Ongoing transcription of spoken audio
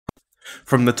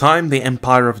From the time the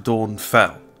Empire of Dawn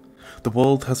fell, the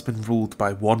world has been ruled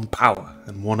by one power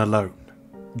and one alone: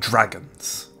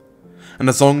 dragons. And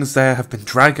as long as there have been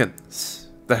dragons,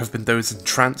 there have been those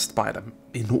entranced by them,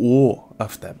 in awe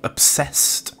of them,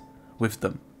 obsessed with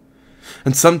them.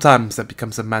 And sometimes there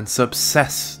becomes a man so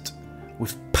obsessed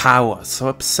with power, so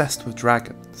obsessed with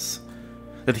dragons,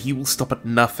 that he will stop at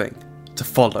nothing to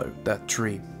follow that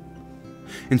dream.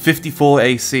 In 54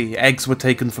 AC, eggs were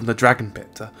taken from the dragon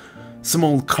pit, a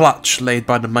small clutch laid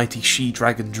by the mighty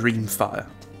she-dragon Dreamfire.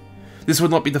 This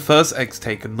would not be the first eggs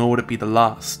taken, nor would it be the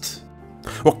last.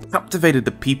 What captivated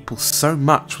the people so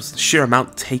much was the sheer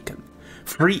amount taken.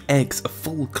 3 eggs, a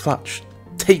full clutch,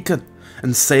 taken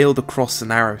and sailed across the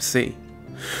narrow sea.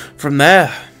 From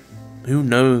there, who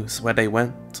knows where they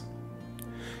went.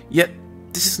 Yet,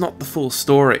 this is not the full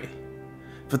story,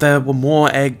 for there were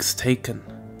more eggs taken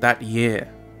that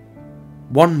year.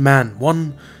 One man,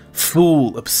 one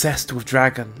fool obsessed with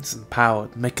dragons and power,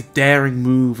 make a daring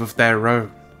move of their own,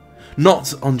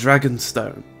 not on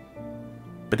Dragonstone,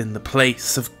 but in the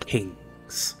place of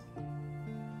kings.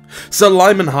 Sir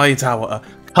Lyman Hightower,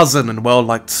 a cousin and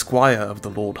well-liked squire of the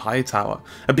Lord Hightower,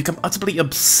 had become utterly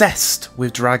obsessed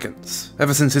with dragons,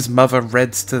 ever since his mother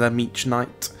read to them each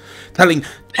night, telling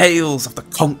tales of the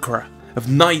conqueror, of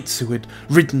knights who had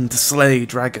ridden to slay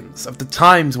dragons, of the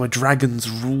times where dragons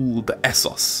ruled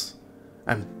Essos,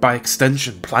 and by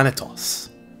extension Planetos.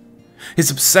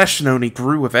 His obsession only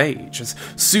grew with age, as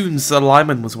soon Sir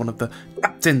Lyman was one of the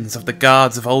captains of the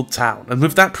guards of Old Town, and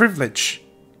with that privilege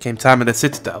came time in the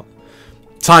Citadel.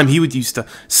 Time he would use to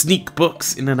sneak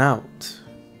books in and out.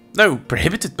 No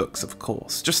prohibited books, of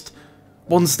course, just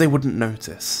ones they wouldn't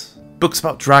notice. Books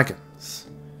about dragons.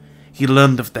 He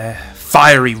learned of their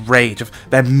fiery rage, of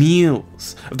their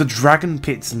meals, of the dragon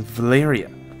pits in Valyria,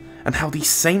 and how these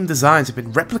same designs had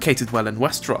been replicated well in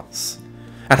Westeros,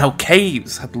 and how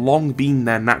caves had long been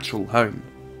their natural home,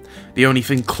 the only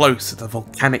thing close to the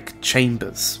volcanic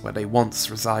chambers where they once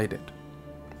resided.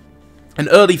 In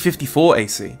early 54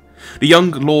 AC, the young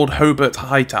Lord Hobart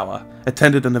Hightower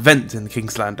attended an event in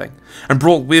King's Landing, and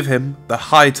brought with him the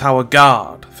Hightower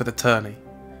Guard for the tourney.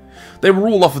 They were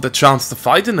all offered the chance to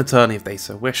fight in the tourney if they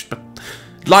so wished, but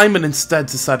Lyman instead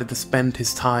decided to spend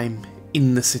his time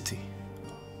in the city,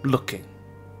 looking,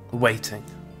 waiting.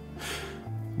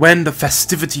 When the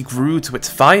festivity grew to its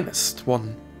finest,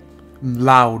 one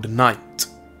loud night,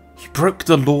 he broke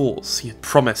the laws he had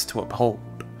promised to uphold.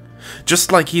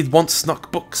 Just like he had once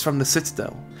snuck books from the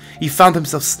Citadel, he found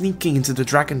himself sneaking into the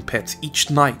dragon pit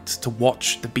each night to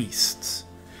watch the beasts.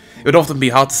 It would often be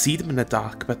hard to see them in the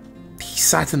dark, but he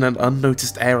sat in an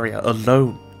unnoticed area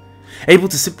alone, able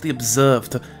to simply observe,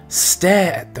 to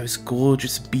stare at those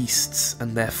gorgeous beasts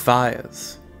and their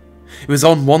fires. It was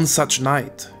on one such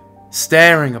night,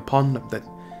 staring upon them, that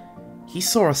he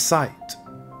saw a sight.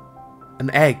 An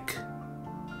egg.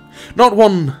 Not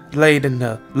one laid in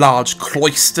the large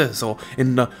cloisters or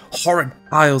in the horrid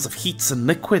piles of heats and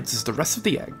liquids as the rest of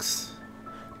the eggs.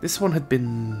 This one had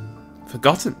been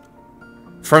forgotten,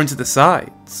 thrown to the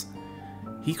sides.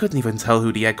 He couldn't even tell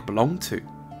who the egg belonged to.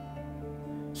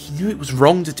 He knew it was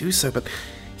wrong to do so, but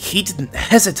he didn't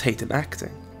hesitate in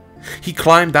acting. He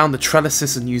climbed down the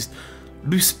trellises and used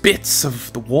loose bits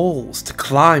of the walls to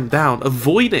climb down,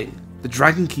 avoiding the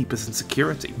dragon keepers in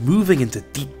security, moving into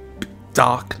deep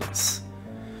darkness.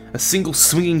 A single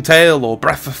swinging tail or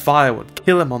breath of fire would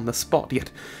kill him on the spot,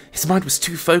 yet his mind was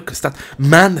too focused. That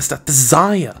madness, that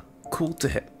desire called to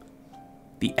him.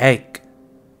 The egg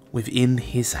within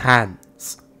his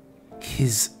hands.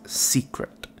 His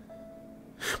secret.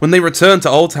 When they returned to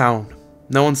Old Town,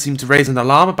 no one seemed to raise an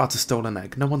alarm about a stolen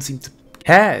egg. No one seemed to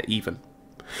care, even.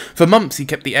 For months he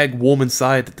kept the egg warm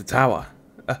inside the tower,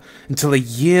 until a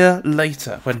year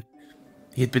later, when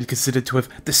he had been considered to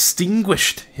have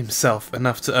distinguished himself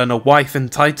enough to earn a wife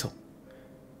and title.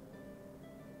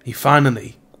 He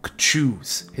finally could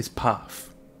choose his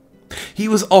path. He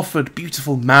was offered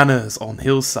beautiful manors on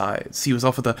hillsides. He was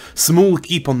offered a small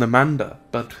keep on the Mander,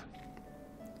 but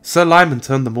Sir Lyman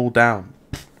turned them all down.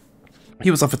 He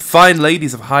was offered fine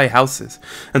ladies of high houses,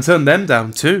 and turned them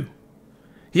down too.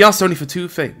 He asked only for 2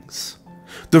 things: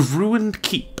 the ruined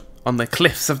keep on the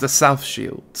cliffs of the South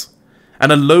Shields,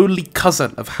 and a lowly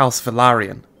cousin of House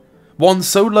Velaryon, one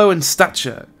so low in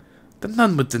stature that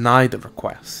none would deny the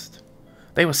request.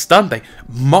 They were stunned. They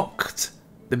mocked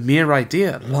the mere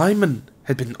idea. Lyman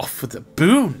had been offered a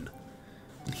boon,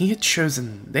 and he had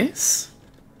chosen this?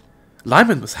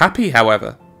 Lyman was happy,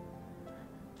 however.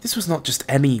 This was not just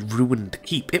any ruined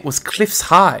keep, it was cliffs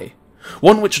high,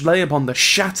 one which lay upon the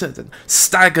shattered and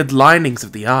staggered linings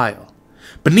of the isle.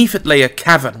 Beneath it lay a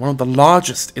cavern, one of the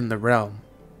largest in the realm.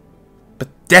 but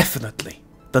definitely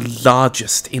the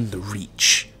largest in the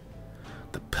Reach.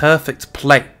 The perfect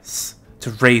place to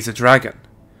raise a dragon,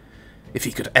 if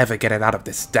he could ever get it out of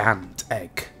this damned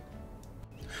egg.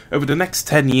 Over the next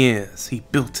 10 years, he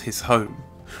built his home.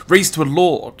 Raised to a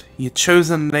lord, he had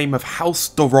chosen the name of House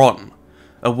Doron,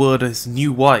 a word his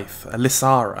new wife,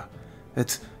 Alisara,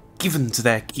 had given to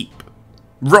their keep.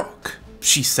 Rock,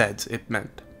 she said it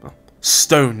meant. Well,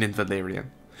 stone in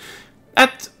Valyrian.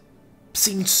 That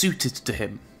seemed suited to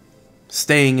him,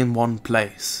 staying in one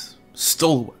place,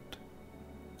 stalwart,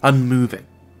 unmoving.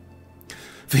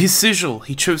 For his sigil,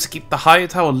 he chose to keep the higher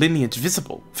tower lineage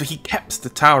visible, for he kept the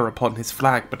tower upon his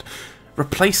flag, but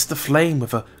replaced the flame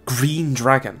with a green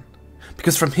dragon,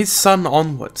 because from his son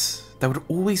onwards, there would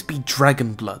always be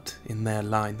dragon blood in their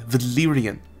line,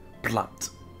 Valyrian blood.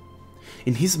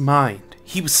 In his mind,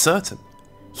 he was certain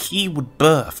he would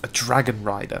birth a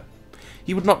Dragonrider.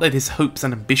 He would not let his hopes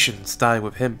and ambitions die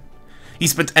with him. He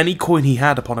spent any coin he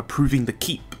had upon improving the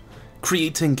keep,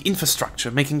 creating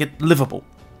infrastructure, making it livable.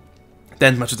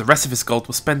 Then much of the rest of his gold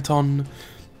was spent on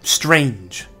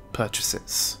strange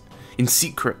purchases. In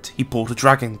secret, he bought a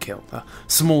dragon kill, a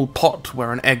small pot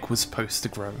where an egg was supposed to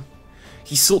grow.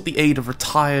 He sought the aid of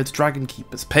retired dragon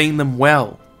keepers, paying them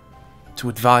well to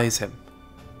advise him.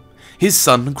 His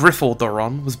son, Griffith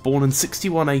Doron, was born in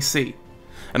 61 AC,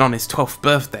 and on his 12th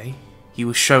birthday, he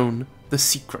was shown the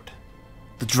secret,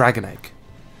 the dragon egg.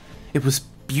 It was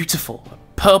beautiful, a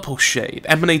purple shade,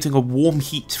 emanating a warm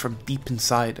heat from deep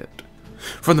inside it.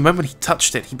 From the moment he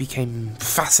touched it, he became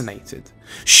fascinated,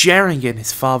 sharing in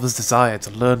his father's desire to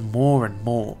learn more and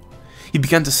more. He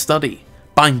began to study,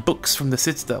 buying books from the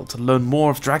Citadel to learn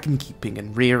more of dragon keeping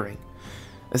and rearing,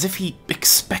 as if he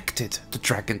expected the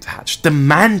dragon to hatch,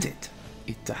 demanded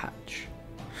it to hatch.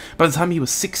 By the time he was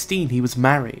 16, he was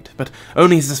married, but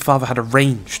only as his father had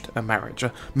arranged a marriage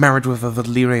with a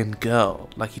Valyrian girl,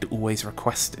 like he'd always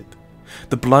requested.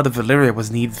 The blood of Valyria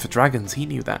was needed for dragons, he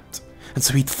knew that, and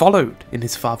so he'd followed in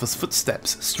his father's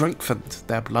footsteps, strengthened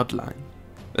their bloodline,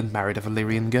 and married a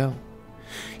Valyrian girl.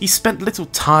 He spent little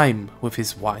time with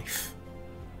his wife,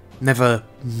 never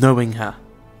knowing her,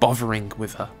 bothering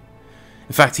with her.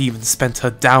 In fact, he even spent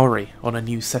her dowry on a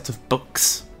new set of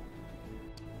books.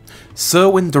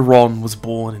 Serwyn Doron was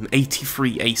born in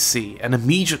 83 AC, and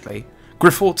immediately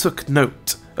Griffith took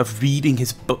note of reading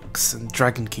his books and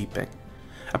dragon keeping,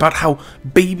 about how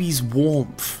baby's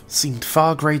warmth seemed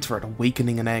far greater at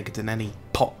awakening an egg than any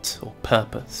pot or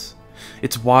purpose.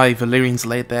 It's why Valyrians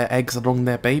laid their eggs along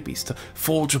their babies, to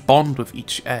forge a bond with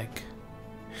each egg.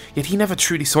 Yet he never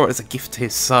truly saw it as a gift to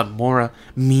his son, more a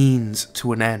means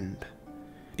to an end.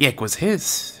 The egg was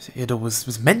his, it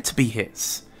was meant to be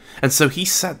his, and so he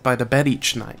sat by the bed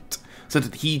each night, so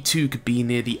that he too could be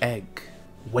near the egg,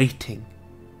 waiting.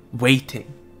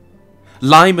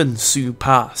 Lyman soon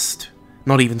passed,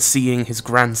 not even seeing his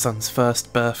grandson's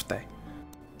first birthday.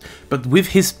 But with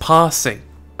his passing,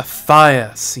 a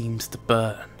fire seemed to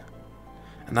burn,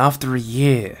 and after a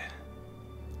year,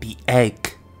 the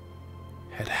egg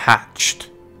had hatched.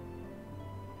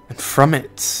 And from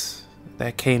it,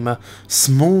 there came a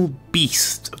small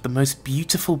beast of the most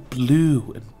beautiful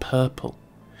blue and purple,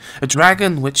 a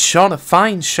dragon which shone a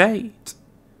fine shade.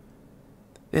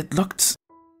 It looked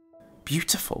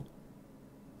beautiful,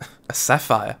 a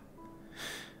sapphire.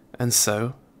 And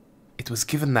so, it was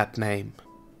given that name,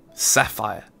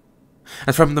 Sapphire.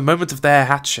 And from the moment of their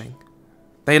hatching,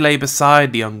 they lay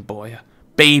beside the young boy, a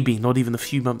baby not even a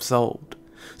few months old,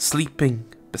 sleeping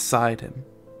beside him.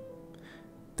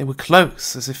 They were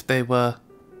close, as if they were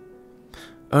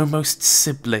almost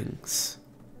siblings.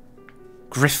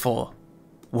 Griffith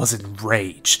was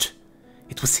enraged.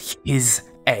 It was his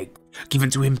egg, given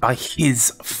to him by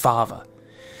his father.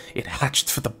 It hatched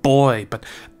for the boy, but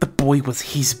the boy was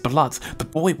his blood. The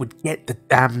boy would get the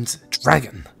damned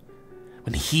dragon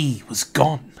when he was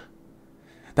gone.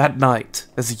 That night,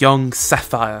 as young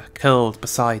Sapphire curled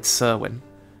beside Serwyn,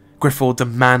 Griffith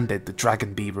demanded the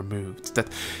dragon be removed, that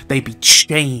they be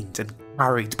chained and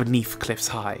carried beneath Cliff's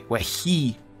High, where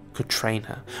he could train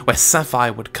her, where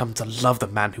Sapphire would come to love the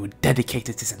man who had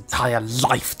dedicated his entire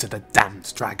life to the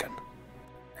damned dragon.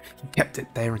 He kept it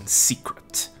there in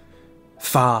secret,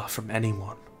 far from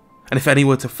anyone, and if any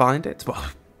were to find it,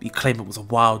 well, he'd claim it was a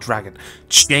wild dragon,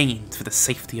 chained for the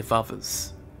safety of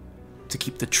others, to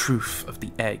keep the truth of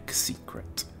the egg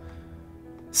secret.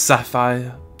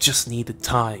 Sapphire just needed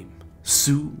time.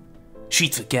 Soon,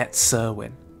 she'd forget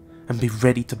Serwyn, and be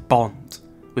ready to bond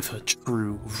with her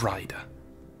true rider.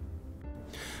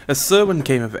 As Serwyn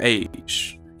came of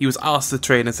age, he was asked to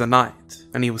train as a knight,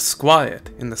 and he was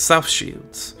squired in the South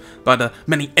Shields by the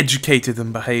many educated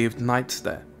and behaved knights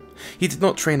there. He did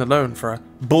not train alone, for a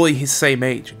boy his same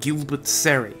age, Gilbert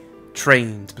Seri,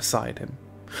 trained beside him.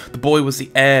 The boy was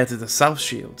the heir to the South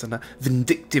Shields, and a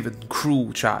vindictive and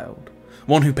cruel child,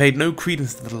 one who paid no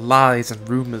credence to the lies and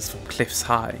rumours from Cliffs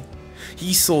High.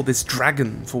 He saw this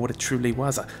dragon for what it truly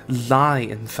was, a lie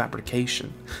in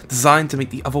fabrication, designed to make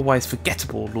the otherwise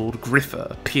forgettable Lord Griffer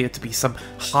appear to be some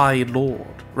high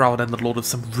lord, rather than the lord of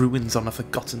some ruins on a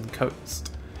forgotten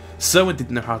coast. Selwyn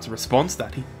didn't know how to respond to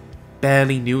that. He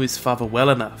barely knew his father well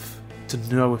enough to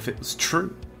know if it was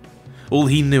true. All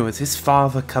he knew is his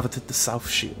father coveted the South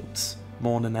Shields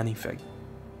more than anything.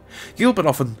 Gilbert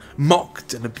often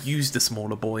mocked and abused the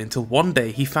smaller boy until one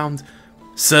day he found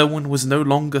Selwyn was no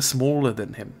longer smaller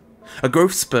than him. A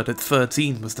growth spurt at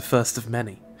 13 was the first of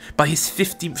many. By his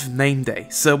 15th name day,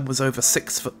 Selwyn was over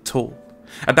 6 foot tall.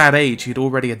 At that age, he had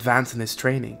already advanced in his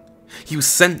training. He was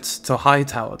sent to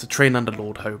Hightower to train under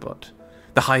Lord Hobart,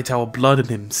 the Hightower blood in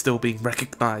him still being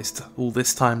recognised all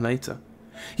this time later.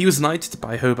 He was knighted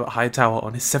by Hobart Hightower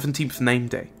on his 17th name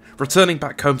day, returning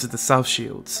back home to the South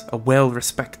Shields, a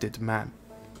well-respected man.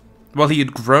 While he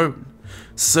had grown,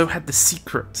 so had the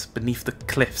secret beneath the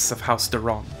cliffs of House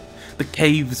Doron. The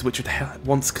caves which had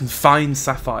once confined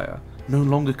Sapphire no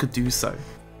longer could do so.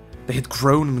 They had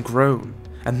grown and grown,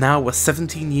 and now were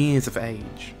 17 years of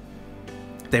age.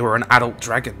 They were an adult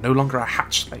dragon, no longer a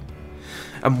hatchling.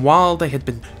 And while they had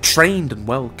been trained and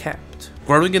well kept,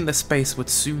 growing in this space would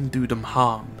soon do them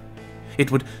harm.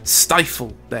 It would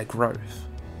stifle their growth.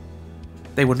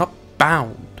 They were not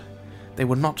bound. They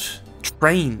were not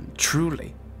trained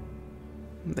truly.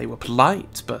 They were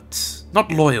polite, but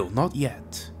not loyal, not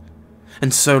yet.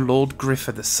 And so Lord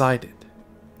Griffer decided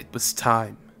it was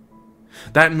time.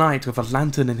 That night, with a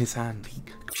lantern in his hand, he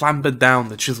clambered down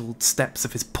the chiselled steps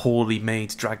of his poorly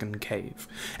made dragon cave,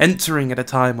 entering at a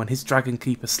time when his dragon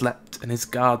keeper slept and his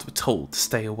guards were told to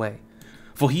stay away.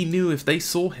 For he knew if they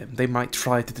saw him, they might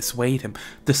try to dissuade him,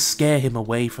 to scare him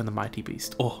away from the mighty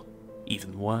beast, or,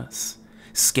 even worse,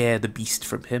 scare the beast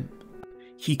from him.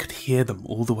 He could hear them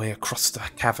all the way across the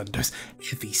cavern, those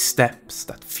heavy steps,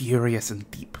 that furious and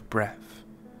deep breath.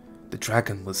 The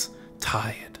dragon was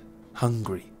tired,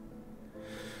 hungry,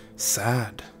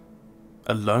 sad,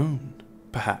 alone,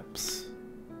 perhaps.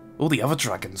 All the other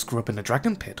dragons grew up in a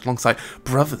dragon pit, alongside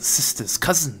brothers, sisters,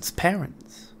 cousins,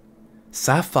 parents.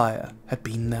 Sapphire had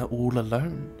been there all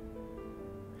alone.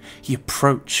 He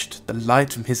approached, the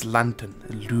light from his lantern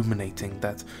illuminating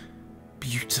that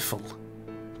beautiful,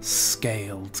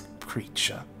 scaled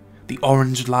creature, the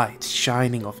orange light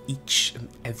shining off each and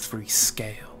every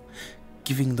scale,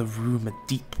 giving the room a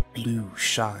deep blue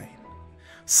shine.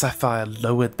 Sapphire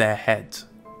lowered their head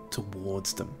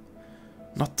towards them,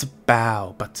 not to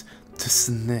bow, but to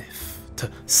sniff, to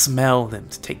smell them,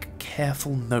 to take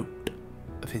careful note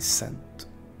of his scent.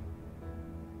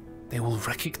 They will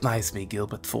recognize me,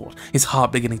 Gilbert thought, his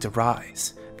heart beginning to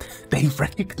rise. They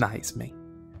recognize me.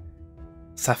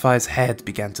 Sapphire's head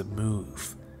began to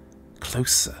move,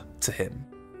 closer to him.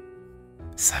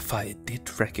 Sapphire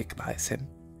did recognize him.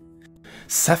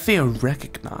 Sapphire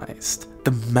recognized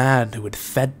the man who had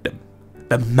fed them,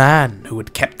 the man who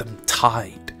had kept them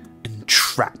tied and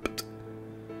trapped,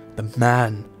 the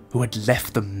man who had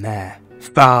left them there,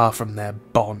 far from their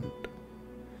bond.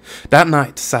 That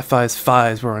night, Sapphire's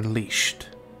fires were unleashed,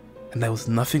 and there was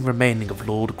nothing remaining of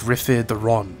Lord Griffer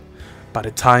Doron by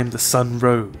the time the sun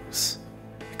rose,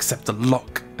 except a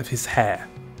lock of his hair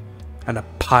and a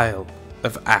pile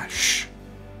of ash.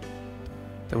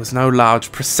 There was no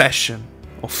large procession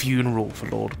or funeral for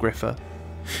Lord Griffer.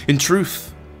 In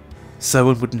truth,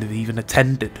 Selwyn wouldn't have even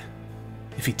attended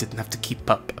if he didn't have to keep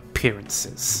up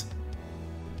appearances.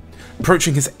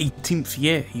 Approaching his 18th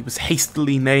year, he was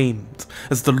hastily named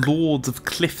as the Lord of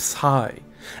Cliffs High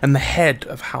and the head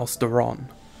of House Doron,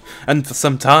 and for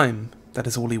some time, that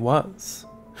is all he was.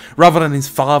 Rather than his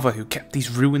father who kept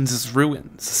these ruins as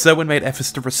ruins, Selwyn made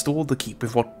efforts to restore the keep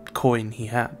with what coin he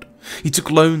had. He took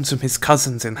loans from his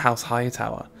cousins in House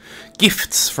Hightower,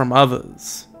 gifts from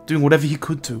others, doing whatever he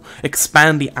could to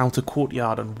expand the outer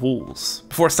courtyard and walls,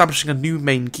 before establishing a new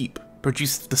main keep,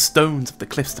 produced of the stones of the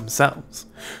cliffs themselves.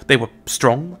 They were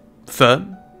strong,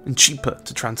 firm, and cheaper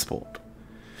to transport.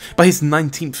 By his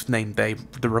 19th name day,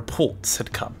 the reports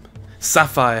had come.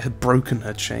 Sapphire had broken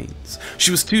her chains.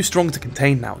 She was too strong to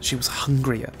contain now, and she was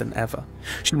hungrier than ever.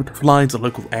 She would fly into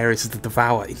local areas to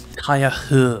devour entire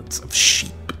herds of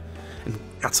sheep and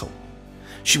cattle.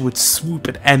 She would swoop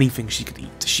at anything she could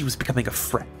eat. She was becoming a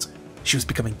threat. She was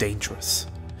becoming dangerous.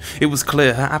 It was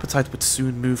clear her appetite would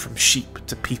soon move from sheep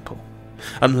to people,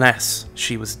 unless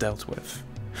she was dealt with.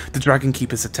 The Dragon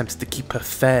Keepers attempted to keep her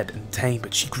fed and tame,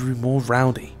 but she grew more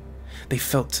rowdy. They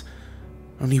felt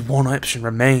Only one option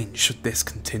remained should this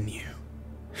continue.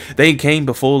 They came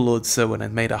before Lord Selwyn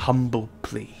and made a humble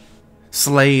plea.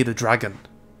 Slay the dragon,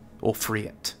 or free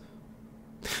it.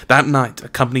 That night,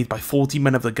 accompanied by 40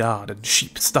 men of the guard and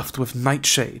sheep stuffed with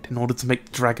nightshade in order to make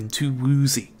the dragon too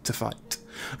woozy to fight,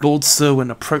 Lord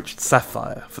Selwyn approached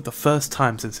Sapphire for the first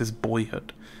time since his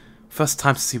boyhood, first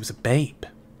time since he was a babe,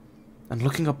 and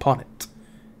looking upon it,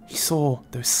 he saw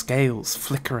those scales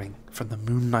flickering from the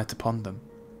moonlight upon them.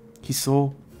 He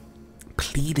saw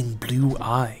pleading blue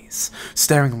eyes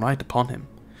staring right upon him.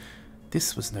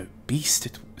 This was no beast,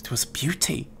 it was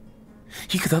beauty.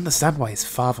 He could understand why his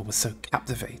father was so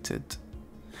captivated,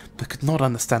 but could not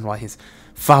understand why his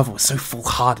father was so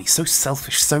foolhardy, so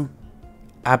selfish, so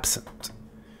absent.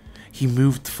 He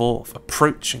moved forth,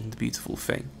 approaching the beautiful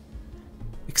thing,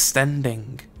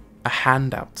 extending a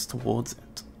hand out towards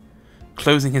it,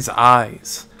 closing his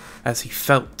eyes as he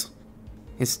felt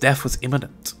his death was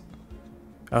imminent,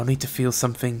 only to feel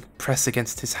something press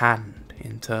against his hand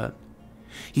in turn.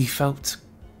 He felt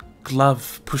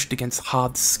glove pushed against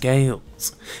hard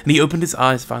scales, and he opened his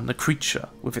eyes, found the creature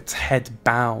with its head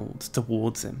bowed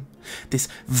towards him. This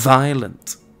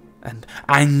violent and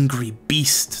angry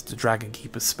beast the Dragon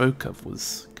Keeper spoke of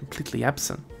was completely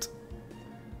absent.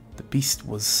 The beast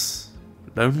was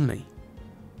lonely,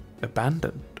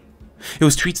 abandoned. It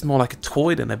was treated more like a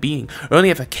toy than a being,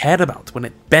 only ever cared about when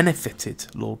it benefited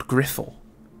Lord Griffle.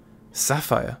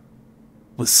 Sapphire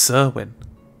was Selwyn.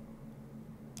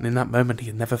 And in that moment he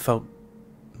had never felt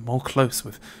more close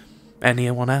with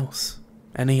anyone else,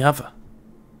 any other.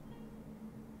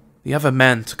 The other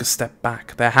men took a step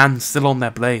back, their hands still on their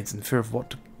blades in fear of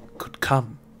what could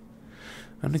come,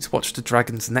 only to watch the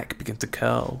dragon's neck begin to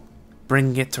curl,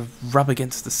 bringing it to rub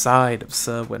against the side of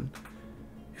Selwyn,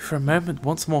 who for a moment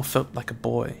once more felt like a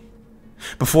boy.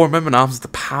 Before a moment after, the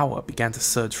power began to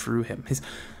surge through him. His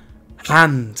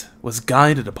hand was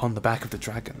guided upon the back of the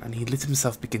dragon, and he let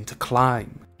himself begin to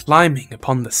climbing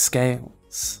upon the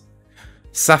scales.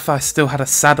 Sapphire still had a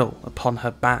saddle upon her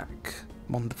back,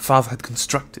 one the father had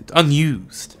constructed,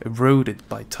 unused, eroded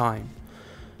by time,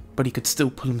 but he could still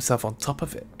pull himself on top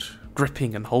of it,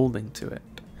 gripping and holding to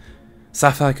it.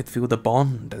 Sapphire could feel the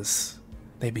bond as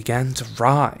they began to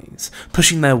rise,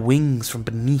 pushing their wings from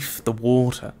beneath the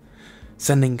water,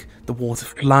 sending the water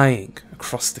flying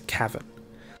across the cavern.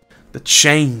 The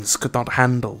chains could not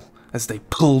handle as they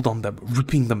pulled on them,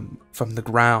 ripping them from the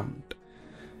ground.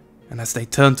 And as they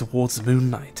turned towards the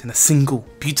moonlight, in a single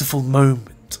beautiful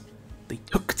moment, they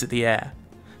took to the air,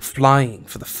 flying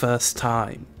for the first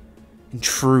time in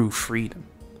true freedom.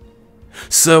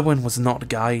 Selwyn was not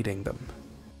guiding them.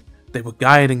 They were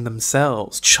guiding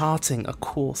themselves, charting a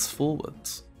course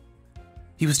forwards.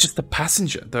 He was just a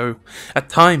passenger, though at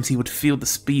times he would feel the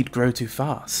speed grow too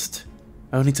fast,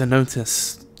 only to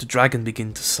notice the dragon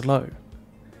begin to slow.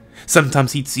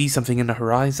 Sometimes he'd see something in the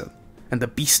horizon, and the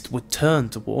beast would turn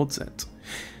towards it.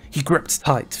 He gripped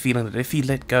tight, feeling that if he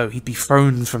let go, he'd be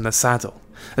thrown from the saddle,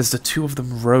 as the two of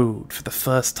them rode for the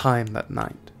first time that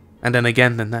night, and then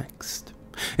again the next,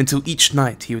 until each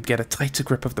night he would get a tighter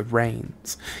grip of the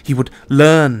reins. He would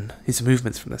learn his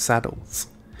movements from the saddles,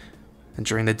 and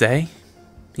during the day,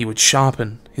 he would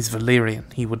sharpen his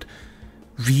Valyrian. He would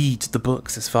read the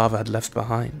books his father had left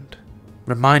behind,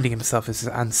 reminding himself of his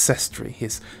ancestry,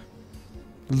 his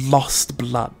lost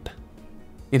blood.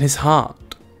 In his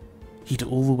heart, he'd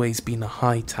always been a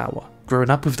high tower, grown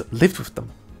up with them, lived with them,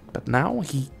 but now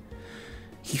he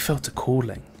felt a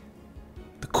calling,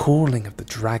 the calling of the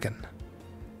dragon,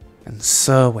 and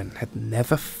Selwyn had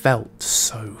never felt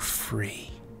so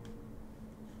free.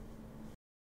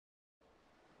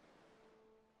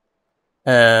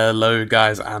 Hello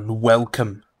guys, and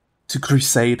welcome to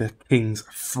Crusader Kings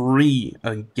 3,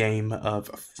 a Game of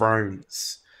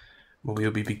Thrones, where we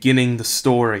will be beginning the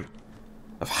story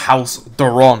of House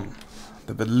Doron,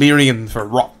 the Valyrian for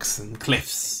rocks and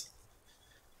cliffs.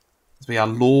 As we are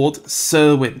Lord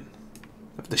Selwyn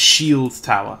of the Shield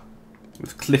Tower,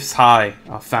 with Cliffs High,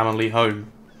 our family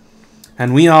home.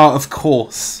 And we are, of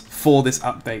course, for this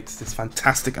update, this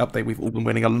fantastic update we've all been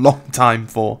waiting a long time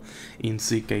for in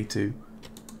CK2.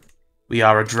 We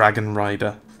are a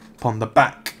Dragonrider upon the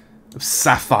back of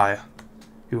Sapphire,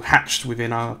 who hatched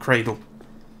within our cradle.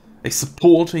 A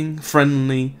supporting,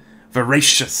 friendly,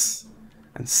 voracious,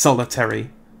 and solitary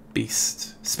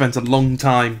beast. Spent a long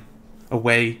time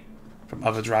away from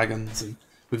other dragons and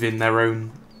within their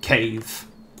own cave.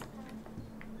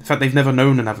 In fact, they've never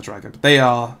known another dragon, but they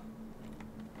are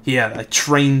here, a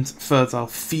trained, fertile,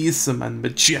 fearsome, and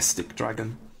majestic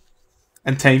dragon.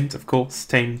 And tamed, of course,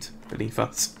 tamed beneath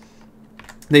us.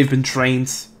 They've been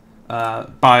trained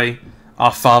by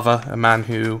our father, a man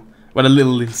who went a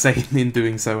little insane in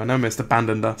doing so and almost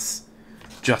abandoned us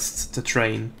just to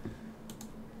train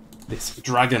this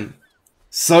dragon.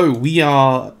 So we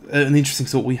are an interesting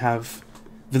sort. We have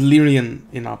Valyrian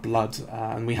in our blood,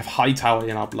 and we have Hightower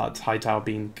in our blood. Hightower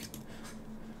being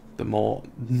the more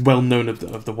well-known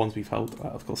of the ones we've held.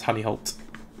 Of course, Honeyholt,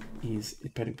 he's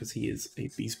important because he is a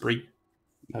Beesbury,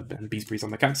 and Beesbury's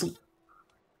on the council.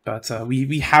 But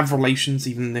we have relations,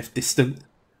 even if distant,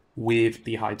 with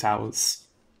the Hightowers.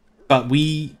 But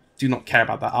we do not care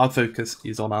about that. Our focus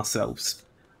is on ourselves.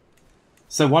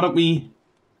 So why don't we...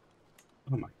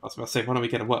 Oh my, I was about to say, why don't we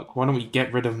get to work? Why don't we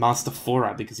get rid of Master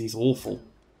Forad because he's awful?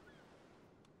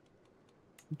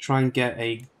 Try and get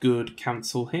a good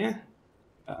council here.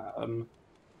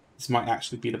 This might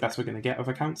actually be the best we're going to get of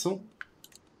a council.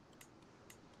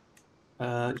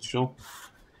 Sure.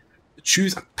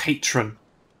 Choose a patron.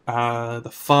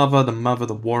 The father, the mother,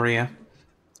 the warrior.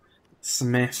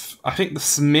 Smith. I think the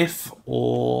smith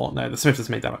or... No, the smith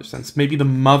doesn't make that much sense. Maybe the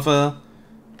mother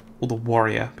or the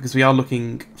warrior, because we are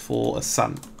looking for a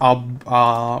son.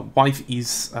 Our wife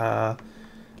is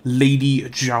Lady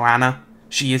Joanna.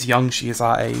 She is young, she is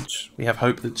our age. We have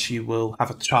hope that she will have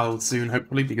a child soon,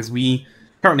 hopefully, because we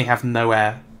currently have no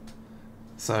heir.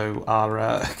 So our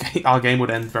our game would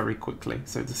end very quickly,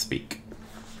 so to speak.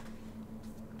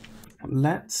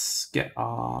 Let's get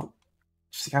our...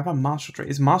 Just have a martial trait.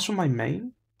 Is martial my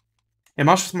main? Yeah,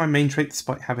 martial's my main trait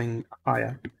despite having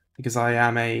higher, because I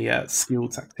am a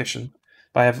skilled tactician.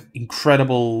 But I have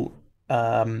incredible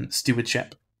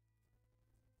stewardship.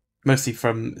 Mostly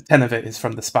from 10 of it is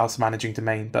from the spouse managing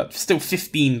domain, but still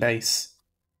 15 base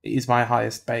is my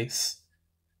highest base.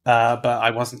 But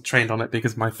I wasn't trained on it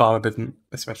because my father didn't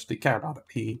especially care about it.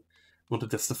 He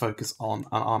wanted us to focus on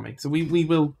an army. So we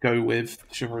will go with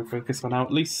chivalry focus for now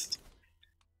at least.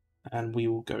 And we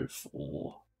will go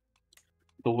for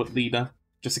Lord Leader,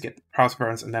 just to get Prowess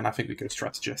Parents, and then I think we go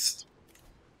Strategist.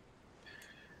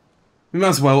 We might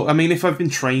as well. I mean, if I've been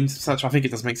trained such, I think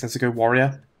it does make sense to go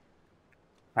Warrior.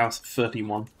 House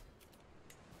 31.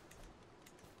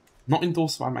 Not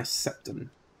endorsed by my Septon.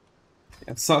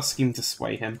 Yeah, start scheme to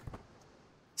sway him.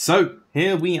 So,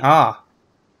 here we are.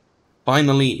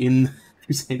 Finally in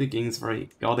Crusader Kings 3.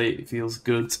 God, it feels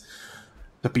good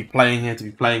to be playing here, to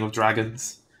be playing with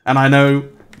dragons. And I know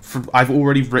I've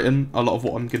already written a lot of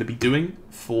what I'm going to be doing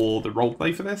for the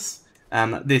roleplay for this.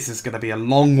 And this is going to be a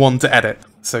long one to edit.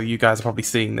 So you guys are probably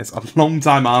seeing this a long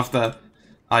time after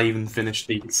I even finished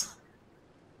these.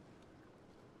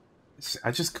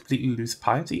 I just completely lose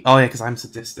piety? Oh yeah, because I'm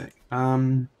sadistic. I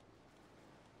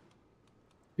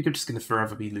think I'm just going to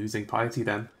forever be losing piety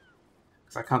then.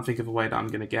 Because I can't think of a way that I'm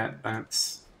going to get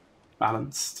that's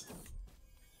balanced.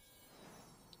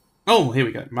 Oh, here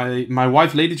we go. My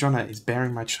wife, Lady Joanna, is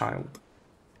bearing my child.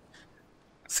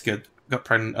 That's good. Got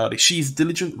pregnant early. She's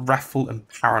diligent, wrathful, and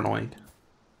paranoid.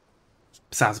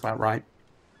 Sounds about right.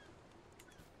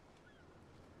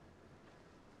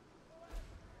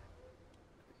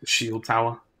 Shield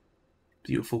Tower.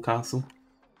 Beautiful castle.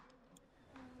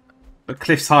 But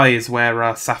Cliffs High is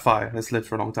where Sapphire has lived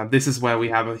for a long time. This is where we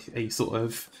have a sort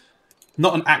of...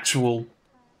 Not an actual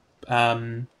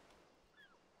dragon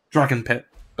pit,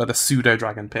 but a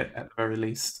pseudo-dragon pit at the very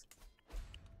least.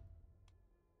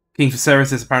 King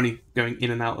Viserys is apparently going in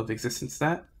and out of existence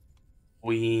there.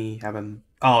 We have an...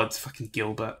 Oh, it's fucking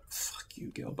Gilbert. Fuck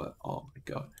you, Gilbert. Oh my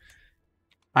god.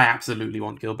 I absolutely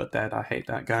want Gilbert dead. I hate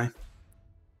that guy.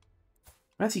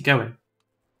 Where's he going?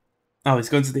 Oh, he's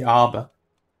going to the Arbor.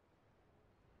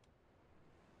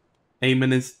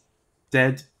 Aemon is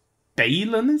dead.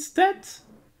 Balon is dead?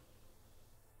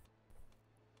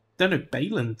 Don't know,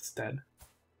 Balon's dead.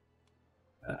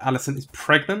 Alicent is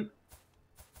pregnant.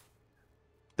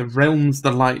 The Realms,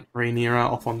 the Light,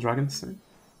 Rhaenyra off on Dragonstone.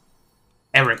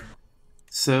 Eric.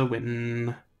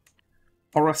 Serwyn.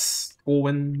 Horace.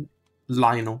 Orwyn.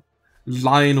 Lionel.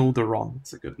 Lionel Doron.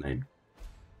 It's a good name.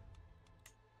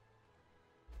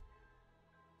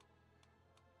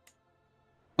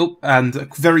 Oh, and a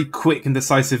very quick and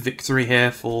decisive victory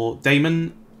here for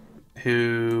Daemon,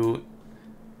 who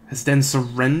has then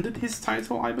surrendered his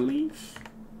title, I believe.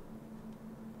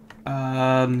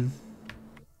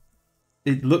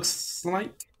 It looks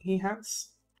like he has.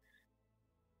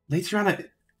 Later on,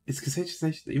 it's contagious.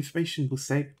 The information will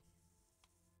say.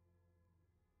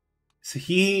 So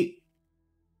he...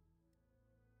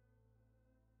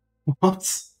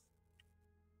 What?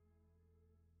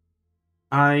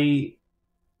 I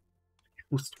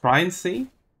will try and see.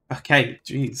 Okay,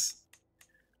 jeez.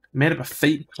 Made up a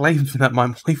fake claim that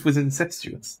my wife was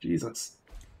incestuous. Jesus.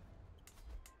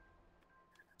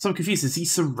 So I'm confused. Has he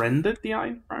surrendered the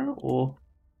eyebrow? Or...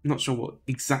 I'm not sure what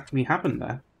exactly happened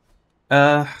there.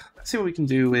 Let's see what we can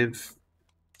do with...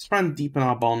 Let's try and deepen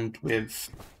our bond with...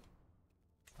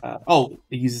 oh,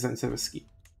 it uses that instead of a ski.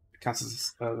 It counts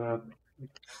as...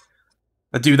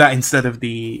 I do that instead of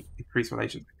the increased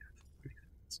relation.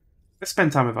 Let's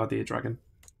spend time with our dear dragon.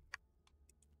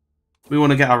 We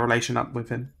want to get our relation up with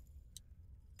him.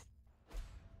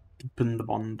 Deepen the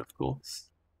bond, of course.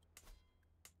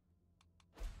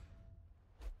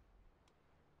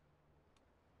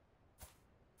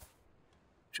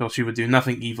 Sure, she would do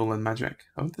nothing evil in magic.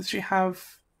 Oh, does she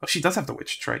have... Oh, she does have the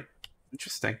witch trait.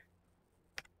 Interesting.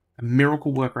 A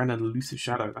miracle worker and an elusive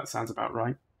shadow. That sounds about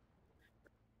right.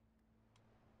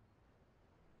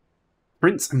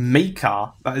 Prince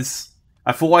Makar. That is...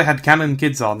 I thought I had canon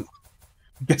kids on.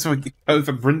 Guess we'll go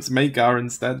for Prince Makar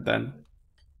instead, then.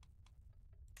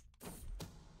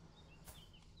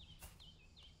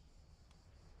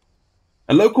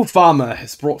 A local farmer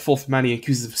has brought forth a man he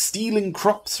accuses of stealing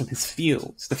crops from his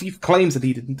fields. The thief claims that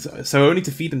he did so only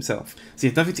to feed himself, as he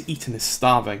had nothing to eat and is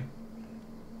starving.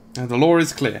 And the law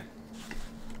is clear.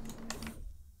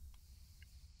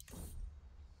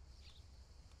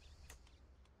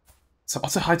 So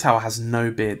Otto Hightower has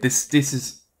no beard. This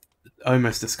is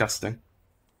almost disgusting.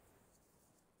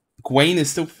 Gwaine is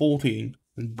still 14,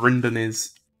 and Brendan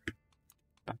is...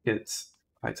 It's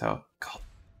Hightower. God.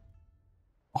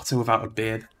 Otto without a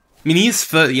beard. I mean, he is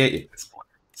 38 at this point,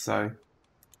 so...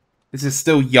 This is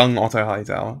still young Otto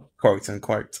Hightower, quote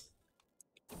unquote.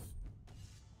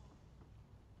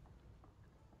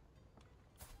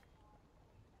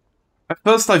 At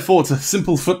first I thought a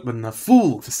simple footman, a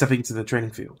fool for stepping into the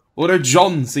training field. Although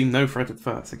John seemed no threat at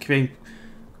first, it became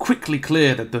quickly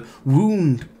clear that the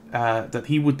wound that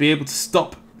he would be unable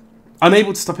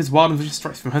to stop his wild and vicious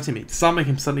strikes from hurting me. Disarming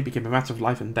him suddenly became a matter of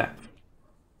life and death.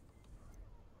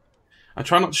 I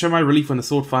try not to show my relief when the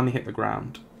sword finally hit the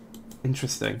ground.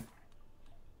 Interesting.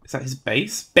 Is that his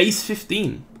base? Base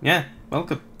 15. Yeah,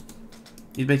 welcome.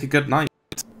 You'd make a good knight.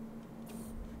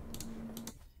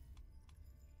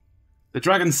 The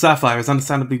Dragon Sapphire is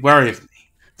understandably wary of me.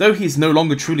 Though he is no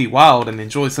longer truly wild and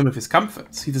enjoys some of his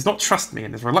comforts, he does not trust me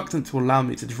and is reluctant to allow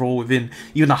me to draw within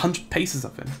even 100 paces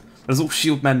of him. But as all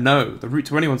shield men know, the route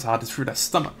to anyone's heart is through their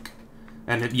stomach.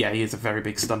 And yeah, he has a very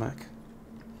big stomach.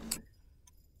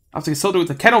 After consulting with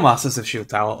the kennel masters of Shield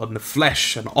Tower on the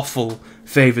flesh and offal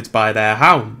favoured by their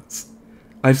hounds,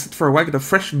 I have sent for a wagon of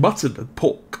fresh mutton and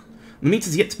pork. The meat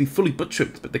is yet to be fully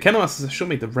butchered, but the kennel masters assure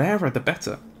me the rarer the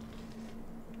better.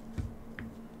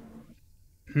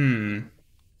 So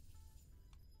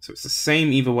it's the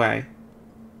same either way.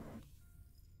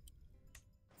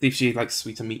 See if she likes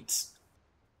sweeter meats.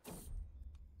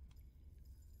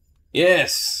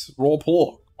 Yes, raw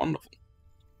pork. Wonderful.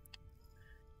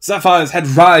 Sapphire's head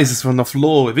rises from the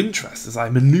floor with interest as I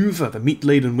maneuver the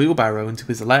meat-laden wheelbarrow into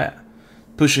his lair.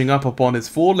 Pushing up upon his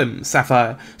forelimbs,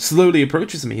 Sapphire slowly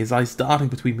approaches me, his eyes darting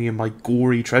between me and my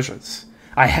gory treasures.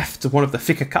 I heft to one of the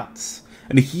thicker cuts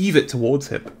and heave it towards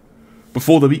him.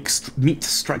 Before the meat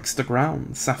strikes the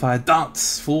ground, Sapphire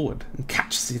darts forward and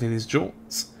catches it in his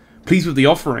jaws. Pleased with the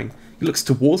offering, he looks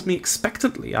towards me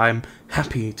expectantly. I am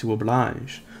happy to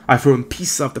oblige. I throw him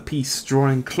piece after piece,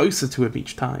 drawing closer to him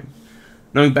each time.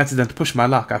 Knowing better than to push my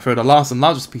luck, I throw the last and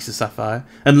largest piece of Sapphire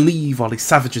and leave while he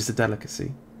savages the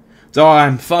delicacy. Though I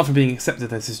am far from being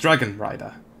accepted as his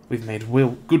Dragonrider, we've made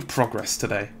good progress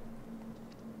today.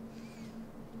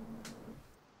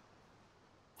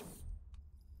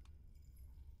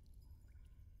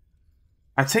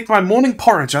 I take my morning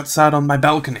porridge outside on my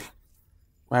balcony,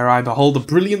 where I behold a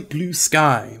brilliant blue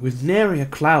sky with nary a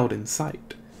cloud in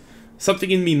sight.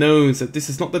 Something in me knows that this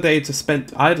is not the day to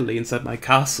spend idly inside my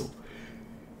castle.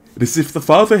 It is as if the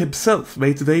father himself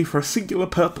made today for a singular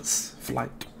purpose,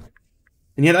 flight.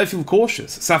 And yet I feel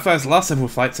cautious. Sapphire's last several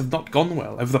flights have not gone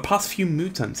well. Over the past few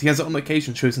mutants, he has on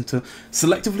occasion chosen to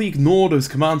selectively ignore those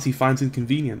commands he finds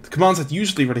inconvenient, commands that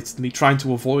usually related to me trying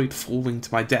to avoid falling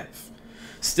to my death.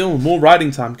 Still, more riding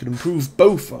time could improve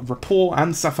both rapport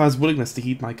and Sapphire's willingness to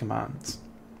heed my commands.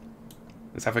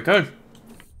 Let's have a go.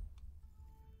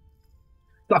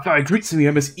 Sapphire greets me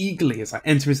almost eagerly as I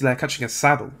enter his lair catching a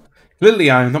saddle. Clearly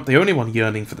I am not the only one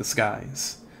yearning for the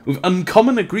skies. With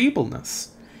uncommon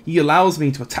agreeableness, he allows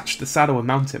me to attach the saddle and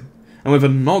mount him, and with a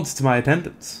nod to my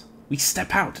attendants, we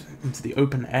step out into the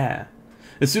open air.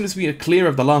 As soon as we are clear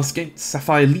of the last gates,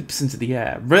 Sapphire leaps into the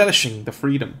air, relishing the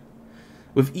freedom.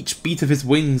 With each beat of his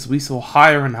wings we soar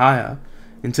higher and higher,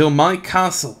 until my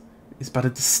castle is but a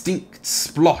distinct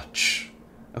splotch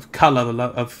of colour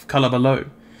below.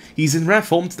 He's in rare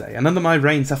form today, and under my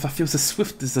reign Sapphire feels as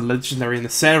swift as the legendary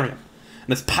Nassarian,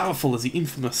 and as powerful as the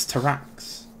infamous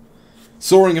Tarax.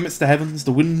 Soaring amidst the heavens,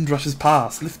 the wind rushes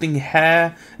past, lifting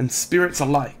hair and spirits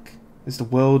alike as the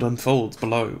world unfolds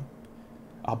below.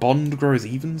 Our bond grows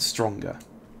even stronger.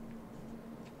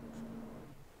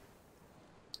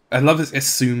 I love this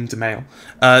assumed male.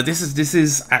 This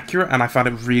is accurate, and I found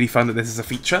it really fun that this is a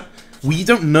feature. We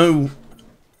don't know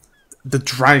the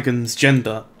dragon's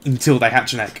gender until they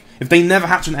hatch an egg. If they never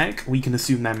hatch an egg, we can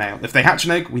assume they're male. If they hatch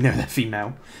an egg, we know they're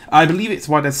female. I believe it's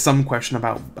why there's some question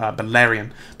about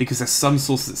Balerion, because there's some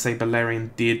sources that say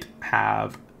Balerion did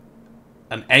have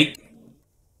an egg.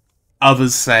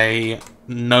 Others say,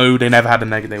 no, they never had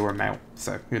an egg, they were a male.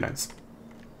 So, who knows.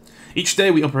 Each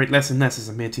day we operate less and less as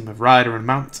a mere team of rider and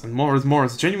mount, and more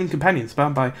as genuine companions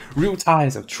bound by real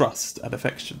ties of trust and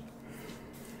affection.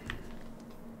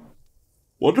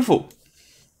 Wonderful.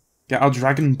 Get our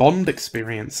dragon bond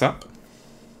experience up.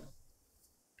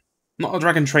 Not a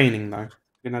dragon training, though.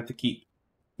 We're going to have to keep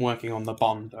working on the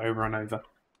bond over and over.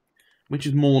 Which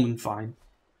is more than fine.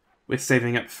 We're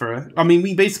saving up for it. I mean,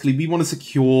 we want to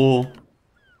secure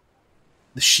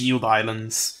the Shield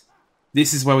Islands.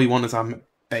 This is where we want as our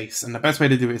base, and the best way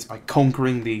to do it is by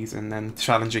conquering these and then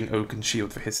challenging Oak and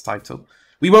Shield for his title.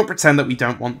 We won't pretend that we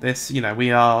don't want this. You know,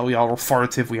 we are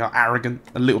authoritative, we are arrogant,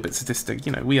 a little bit sadistic.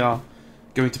 You know, we are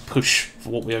going to push for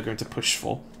what we are going to push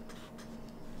for.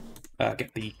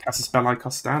 Get the Castle Spell Eye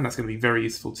cost down. That's going to be very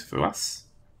useful for us.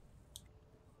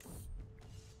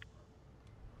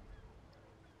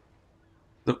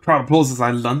 The proud applause as I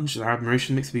lunge, and our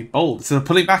admiration makes me bold. So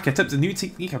pulling back, I attempt a new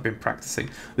technique I've been practicing.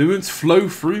 The wounds flow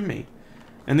through me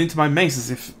and into my mace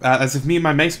as if me and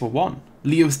my mace were one.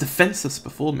 Leo is defenseless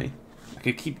before me. I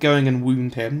could keep going and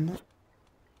wound him.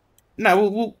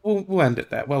 No, we'll end it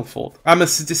there. Well fought. I'm a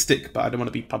sadistic, but I don't want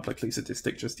to be publicly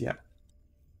sadistic just yet.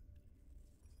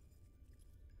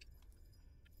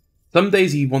 Some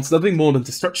days he wants nothing more than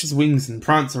to stretch his wings and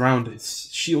prance around his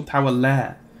shield tower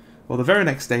lair, while the very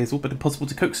next day is all but impossible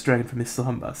to coax Dragon from his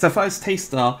slumber. Sapphire's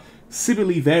tastes are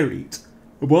similarly varied.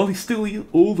 While he still eats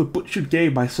all the butchered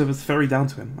game my servants ferry down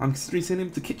to him, I'm considering sending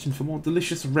him to the kitchen for more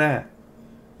delicious fare.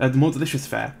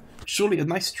 Surely a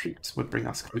nice treat would bring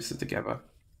us closer together.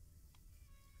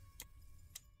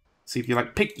 See if you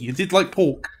like pig. You did like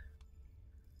pork.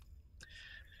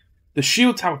 The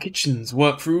Shield Tower kitchens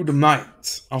work through the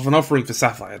night of an offering for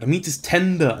Sapphire. The meat is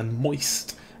tender and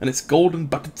moist, and its golden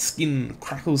buttered skin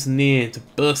crackles near to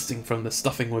bursting from the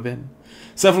stuffing within.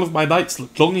 Several of my knights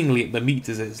look longingly at the meat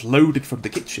as it is loaded from the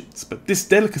kitchens, but this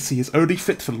delicacy is only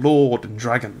fit for Lord and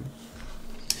Dragon.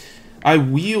 I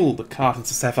wheel the cart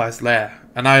into Sapphire's lair,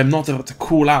 and I am not about to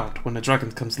call out when the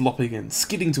dragon comes lopping in,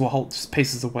 skidding to a halt just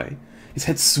paces away. His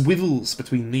head swivels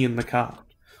between me and the cart.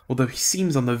 Although he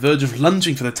seems on the verge of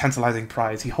lunging for the tantalizing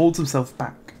prize, he holds himself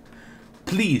back.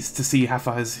 Pleased to see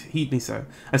Sapphires heed me so,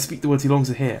 I speak the words he longs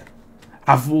to hear.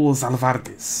 Avor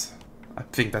Zalvardis. I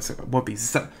think that's what would be.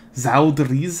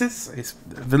 Zaldrizis?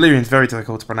 Valyrian's very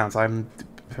difficult to pronounce. I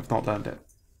have not learned it.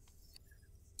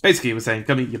 Basically, he was saying,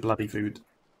 come eat your bloody food.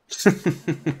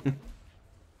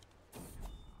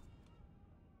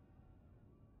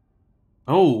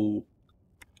 Oh.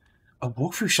 A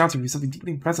walkthrough shouting me something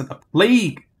deeply present. A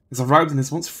plague has arrived in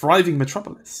this once thriving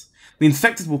metropolis. The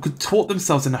infected will contort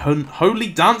themselves in holy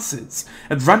dances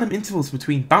at random intervals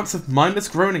between bouts of mindless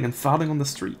groaning and fouling on the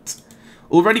street.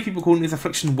 Already people calling this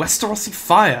affliction Westerosi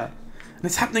fire, and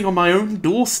it's happening on my own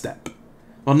doorstep.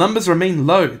 While numbers remain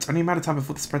low, it's only a matter of time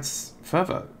before this spreads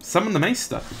further. Summon the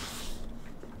Maester.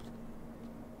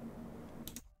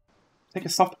 Take a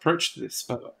soft approach to this,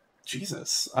 but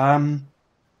Jesus.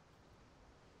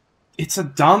 It's a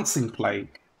dancing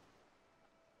plague.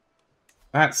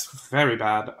 That's very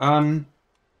bad.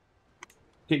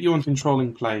 Get you on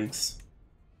controlling plagues.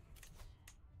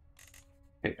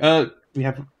 Okay, we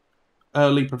have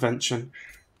early prevention.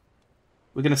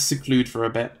 We're gonna seclude for a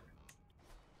bit.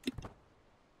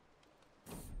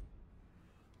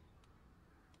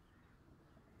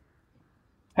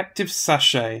 Active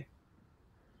sachet.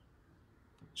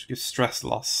 Which gives stress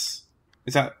loss.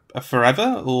 Is that a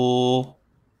forever or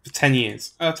for 10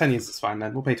 years? 10 years is fine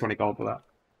then. We'll pay 20 gold for that.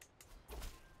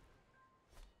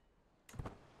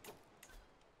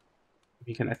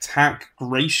 We can attack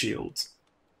Grey Shield.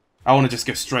 I want to just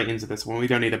go straight into this one. We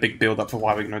don't need a big build-up for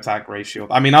why we're going to attack Grey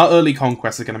Shield. I mean, our early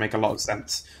conquests are going to make a lot of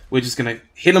sense. We're just going to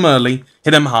hit them early,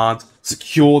 hit them hard,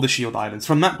 secure the Shield Islands.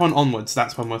 From that point onwards,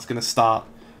 that's when we're going to start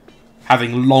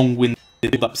having long-winded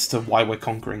build-ups to why we're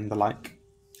conquering the like.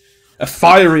 A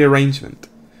fiery arrangement.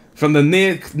 From the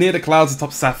near the clouds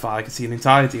atop Sapphire, I can see an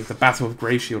entirety of the Battle of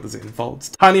Grey Shield as it unfolds.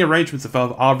 Tiny arrangements of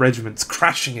our regiments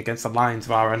crashing against the lines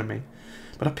of our enemy.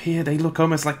 But up here they look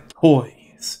almost like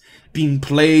toys, being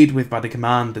played with by the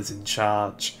commanders in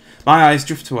charge. My eyes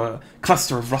drift to a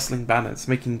cluster of rustling banners,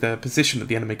 making the position of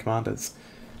the enemy commanders.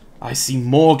 I see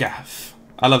Morgath.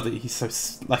 I love that he's so,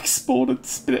 like, spawned and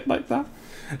spin it like that.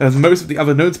 As most of the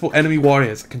other notable enemy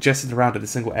warriors are congested around in a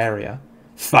single area.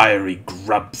 Fiery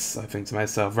grubs, I think to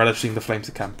myself, relishing the flames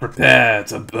to come. Prepare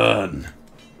to burn.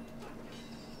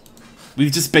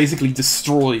 We've just basically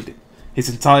destroyed his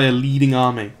entire leading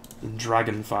army in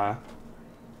Dragonfire.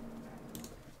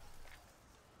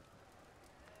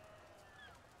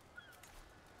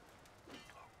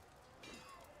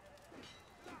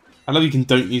 I love you can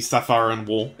don't use Sapphire in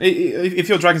war. If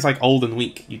your dragon's like old and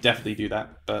weak, you definitely do that.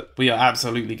 But we are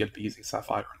absolutely going to be using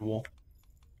Sapphire in war.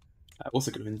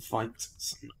 Also going to invite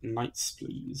some knights,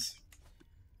 please.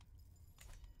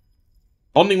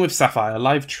 Bonding with Sapphire, a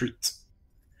live treat.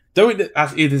 Though it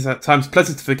is at times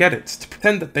pleasant to forget it, to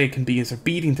pretend that they can be as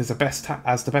obedient as the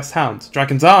best hounds,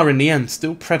 dragons are, in the end,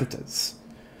 still predators.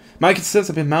 My concerns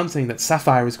have been mounting that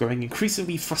Sapphire is growing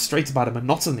increasingly frustrated by the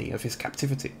monotony of his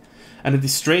captivity, and it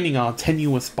is straining our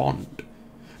tenuous bond.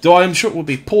 Though I am sure it will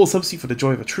be a poor substitute for the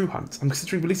joy of a true hunt, I'm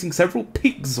considering releasing several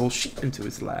pigs or sheep into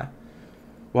his lair.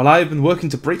 While I have been working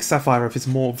to break Sapphire of his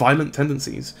more violent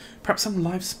tendencies, perhaps some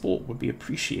live sport would be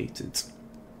appreciated.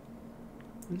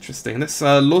 Interesting. Let's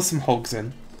lure some hogs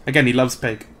in. Again, he loves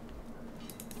pig.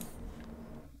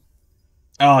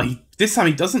 Oh, this time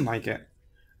he doesn't like it.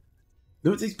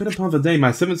 Though it's been a part of the day,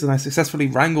 my servants and I successfully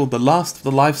wrangled the last of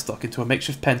the livestock into a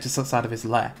makeshift pen just outside of his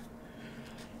lair.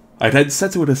 I then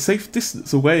settle at a safe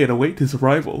distance away and await his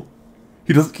arrival.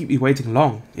 He doesn't keep me waiting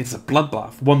long. It's a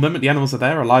bloodbath. One moment the animals are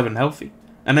there, alive and healthy,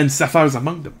 and then Sapphire is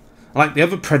among them. Like the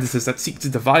other predators that seek to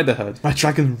divide the herd, my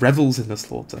dragon revels in the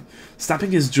slaughter,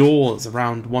 snapping his jaws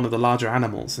around one of the larger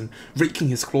animals and raking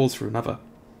his claws through another.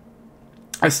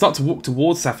 I start to walk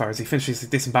towards Sapphire as he finishes his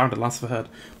disemboweled last of the herd,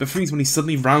 but freeze when he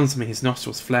suddenly rounds me, his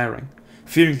nostrils flaring.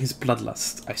 Fearing his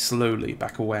bloodlust, I slowly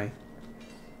back away.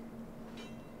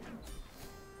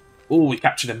 Oh, we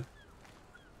captured him.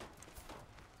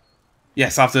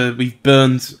 Yes, after we've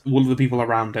burned all of the people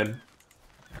around him,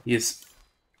 he is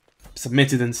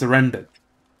submitted and surrendered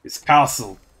his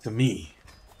castle to me.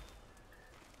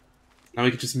 Now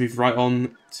we can just move right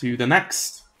on to the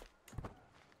next.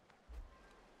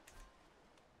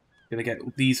 Gonna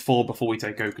get these 4 before we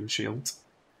take Oakenshield.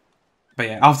 But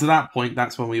yeah, after that point,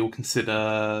 that's when we will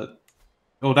consider...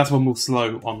 Oh, that's when we'll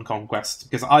slow on Conquest.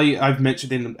 Because I've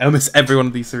mentioned in almost every one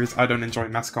of these series, I don't enjoy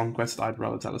mass Conquest, I'd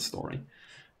rather tell a story.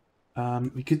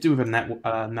 We could do with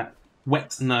a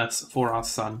wet nurse for our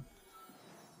son.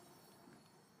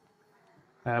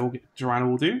 Joanna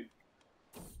will do.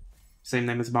 Same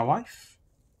name as my wife.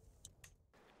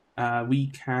 We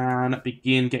can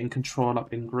begin getting control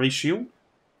up in Grey Shield.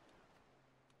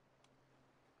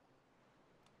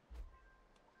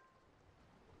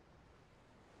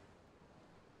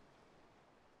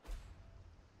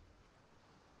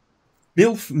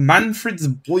 Manfred's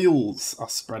boils are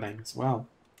spreading as well.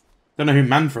 Don't know who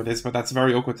Manfred is, but that's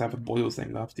very awkward to have a boils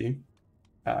named after you.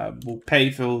 We'll pay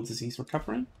for disease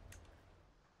recovery.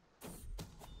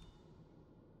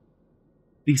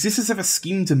 The existence of a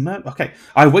scheme to murder. Okay,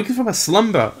 I awaken from a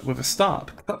slumber with a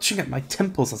start, clutching at my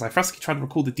temples as I frantically try to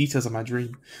recall the details of my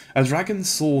dream. A dragon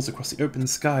soars across the open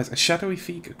skies. A shadowy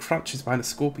figure crouches behind a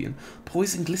scorpion,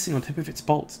 poison glistening on the tip of its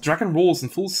bolt. The dragon roars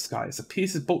and falls to the sky as it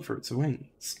pierces bolt through its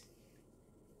wings.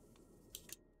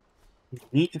 I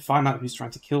need to find out who's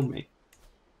trying to kill me.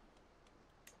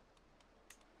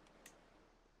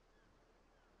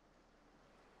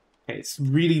 Okay, it's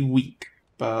really weak.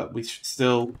 But we should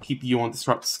still keep you on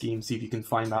Disrupt Scheme, see if you can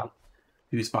find out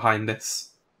who's behind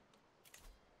this.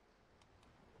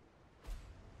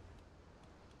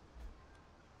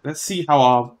 Let's see how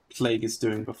our Plague is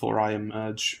doing before I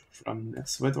emerge from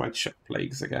this. Where do I check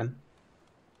Plagues again?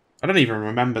 I don't even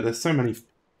remember, there's so many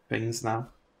things now.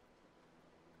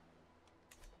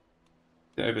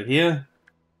 Is it over here?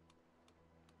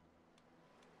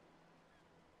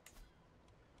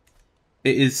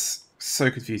 It is...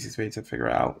 so confusing to me to figure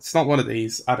it out. It's not one of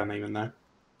these. I don't even know.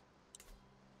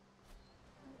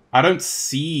 I don't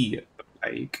see the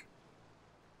plague.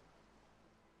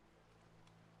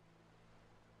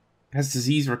 It has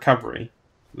disease recovery,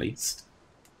 at least.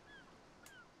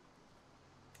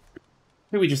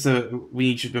 I think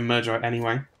we should merge out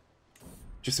anyway,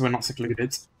 just so we're not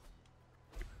secluded.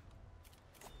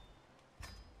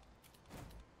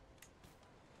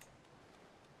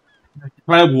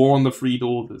 Declare war on the Freed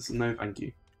Orders. No, thank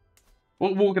you.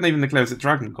 What war can I even declare? Is it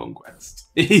Dragon Conquest?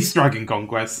 It is Dragon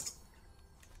Conquest.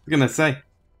 I was gonna say.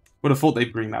 Would have thought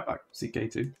they'd bring that back,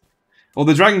 CK2. Well,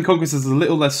 the Dragon Conquest is a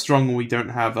little less strong when we don't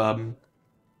have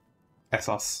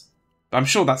Essos. But I'm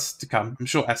sure that's to come. I'm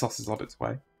sure Essos is on its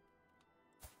way.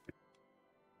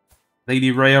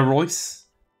 Lady Rhea Royce?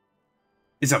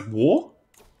 Is at war?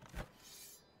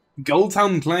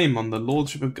 Goldtown claim on the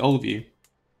Lordship of Goldview.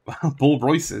 Well, Paul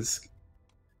Royce's.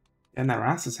 And their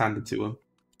asses handed to them.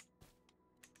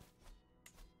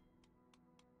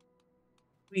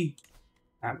 We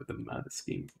out with the murder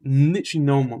scheme. Literally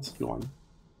no one wants to join.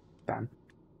 Damn.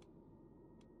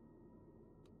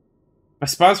 My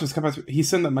spies was coming. He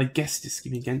said that my guest is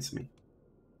scheming against me.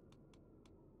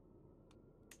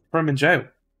 Put him in jail.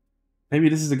 Maybe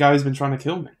this is the guy who's been trying to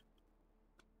kill me.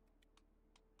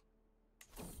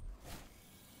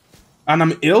 And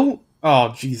I'm ill?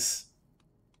 Oh, jeez.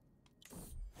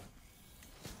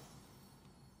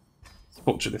 Let's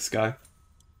torture this guy.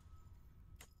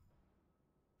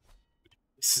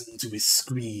 Listen to his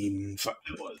scream for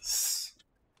hours.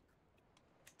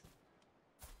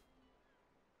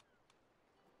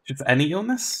 Just any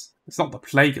illness? It's not the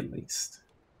plague, at least.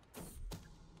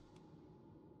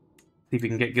 See if we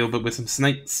can get Gilbert with some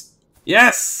snakes.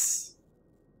 Yes!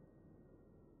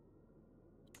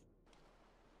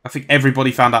 I think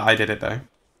everybody found out I did it, though.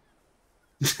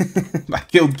 I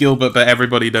killed Gilbert, but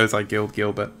everybody knows I killed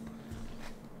Gilbert.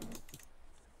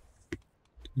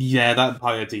 Yeah, that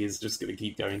piety is just going to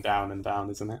keep going down and down,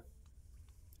 isn't it?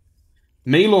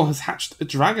 Maelor has hatched a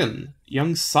dragon.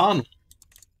 Young son.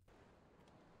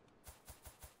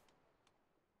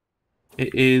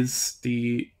 It is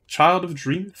the child of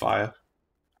Dreamfire.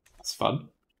 That's fun.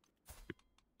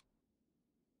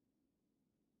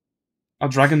 Our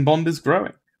dragon bond is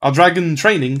growing. Our dragon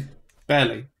training,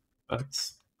 barely.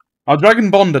 But our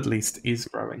dragon bond, at least, is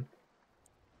growing.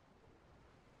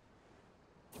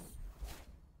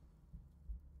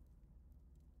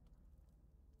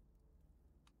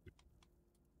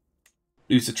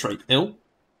 Lose a trait ill.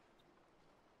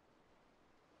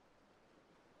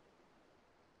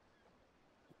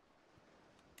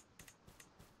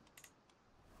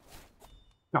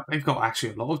 No, they've got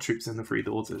actually a lot of troops in the Three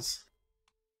Daughters.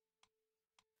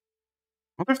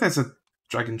 I wonder if there's a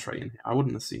dragon trait in here. I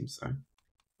wouldn't assume so.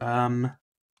 Try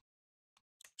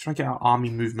and get our army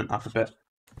movement up a bit.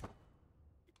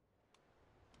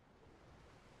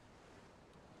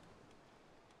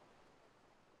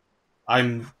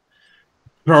 I'm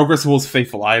progress towards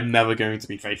faithful. I am never going to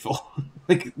be faithful.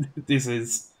 Like, this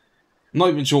is I'm not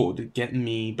even sure to get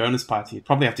me bonus piety. I'd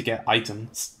probably have to get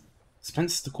items.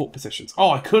 Expenses to court positions.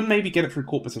 Oh, I could maybe get it through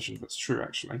court positions. That's true,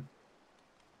 actually.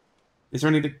 Is there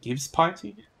any that gives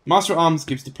piety? Master at Arms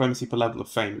gives diplomacy per level of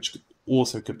fame, which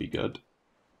also could be good.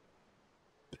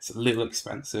 It's a little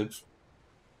expensive.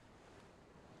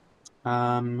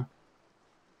 Give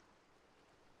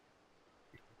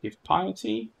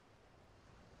piety?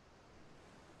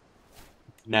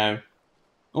 No.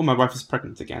 Oh, my wife is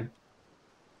pregnant again.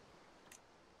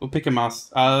 We'll pick a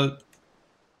master.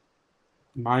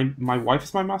 My wife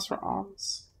is my master at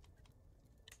arms.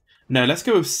 No, let's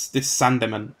go with this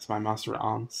Sandeman as my master at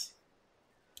arms.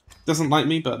 Doesn't like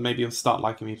me, but maybe he'll start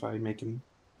liking me if I make him.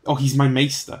 Oh, he's my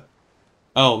maester.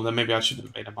 Oh, then maybe I should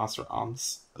have made a master at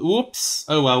arms. Whoops.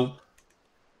 Oh well.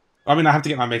 I mean, I have to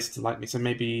get my maester to like me, so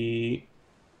maybe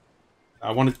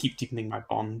I want to keep deepening my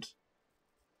bond.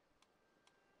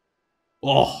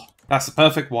 Oh, that's the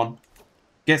perfect one.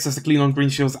 Gets us to clean on green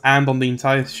shields and on the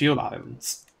entire shield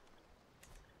islands.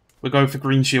 We're going for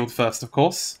green shield first, of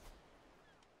course.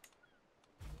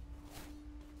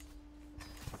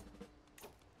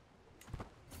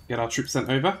 Get our troops sent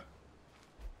over.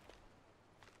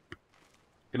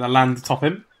 Gonna land atop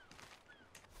him.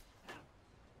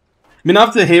 I mean,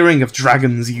 after hearing of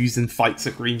dragons used in fights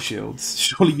at green shields,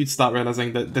 surely you'd start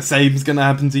realizing that the same's gonna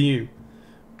happen to you.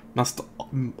 Master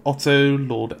Otto,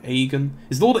 Lord Aegon.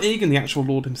 Is Lord Aegon the actual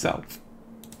Lord himself?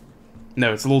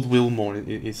 No, it's Lord Wilmore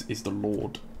is the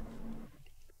Lord.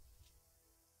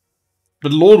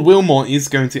 But Lord Wilmore is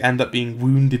going to end up being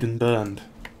wounded and burned.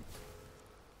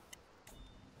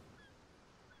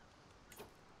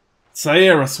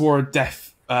 Saera swore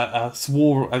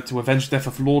to avenge the death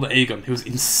of Lord Aegon, who was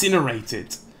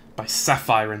incinerated by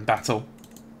Sapphire in battle.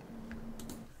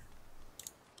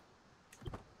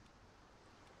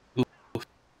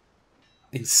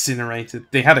 Incinerated.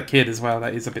 They had a kid as well,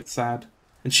 that is a bit sad.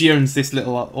 And she owns this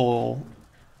little,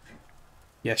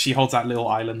 yeah, she holds that little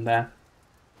island there.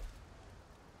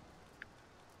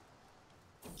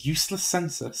 Useless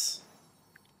census.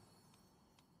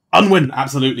 Unwin!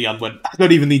 Absolutely Unwin. I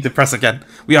don't even need to press again.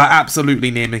 We are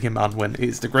absolutely naming him Unwin.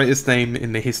 It's the greatest name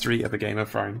in the history of the Game of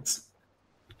Thrones.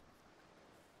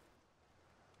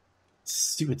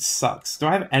 Stupid sucks. Do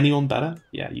I have anyone better?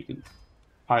 Yeah, you can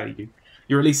hire you.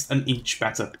 You're at least an inch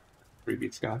better than the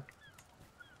previous guy.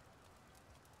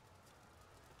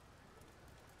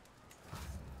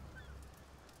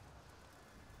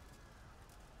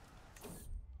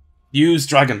 Use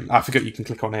dragon. I forgot you can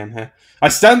click on in here. I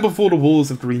stand before the walls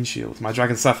of Green Shield, my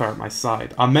Dragon Sapphire at my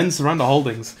side. Our men surround our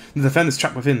holdings, the defenders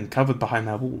trapped within, covered behind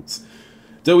their walls.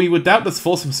 Though we would doubtless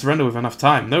force him to surrender with enough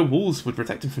time, no walls would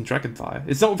protect him from dragonfire.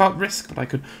 It's not without risk, but I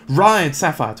could ride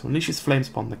Sapphire to unleash his flames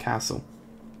upon the castle.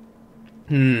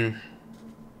 Be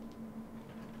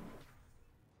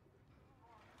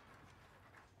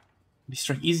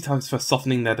strike easy targets for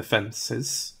softening their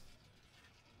defenses.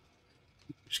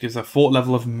 Which gives a fort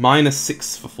level of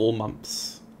 -6 for 4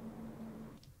 months.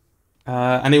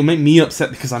 And it'll make me upset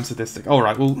because I'm sadistic.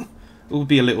 Alright, we'll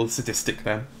be a little sadistic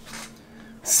then.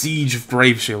 Siege of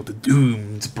Braveshield, the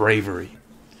doomed bravery.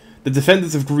 The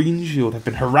defenders of Green Shield have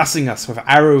been harassing us with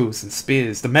arrows and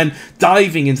spears, the men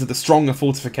diving into the stronger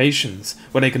fortifications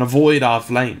where they can avoid our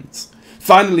flames.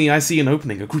 Finally, I see an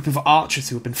opening, a group of archers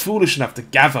who have been foolish enough to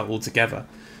gather all together.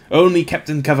 Only kept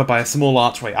in cover by a small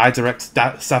archway, I direct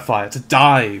Sapphire to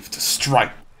dive, to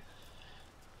strike.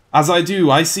 As I do,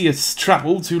 I see a trap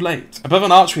all too late. Above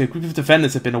an archway, a group of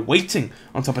defenders have been awaiting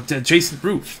on top of the adjacent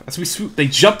roof. As we swoop, they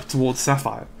jump towards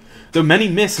Sapphire. Though many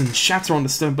miss and shatter on the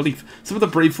stone belief, some of the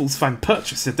brave fools find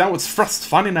purchase, their downwards thrust,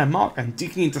 finding their mark and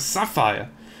digging into Sapphire,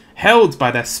 held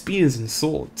by their spears and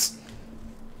swords.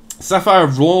 Sapphire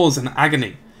roars in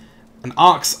agony and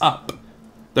arcs up,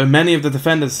 though many of the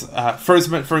defenders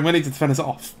throwing many of the defenders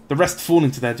off, the rest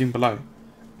falling to their doom below.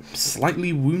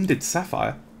 Slightly wounded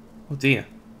Sapphire. Oh dear.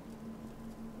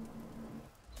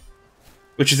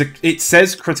 Which is it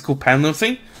says critical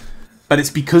penalty, but it's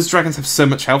because dragons have so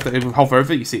much health that if we hover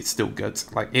over it, you see it's still good.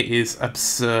 Like, it is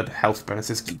absurd health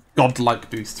bonuses. Godlike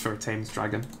boost for a tamed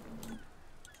dragon.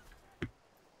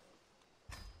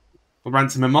 I'll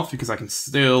ransom him off because I can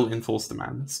still enforce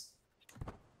demands.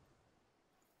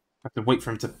 I have to wait for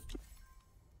him to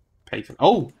pay for...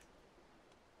 Oh!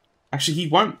 Actually, he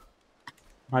won't.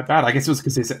 My bad. I guess it was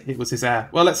because it was his heir.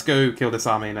 Well, let's go kill this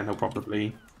army and then he'll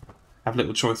probably have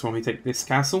little choice when we take this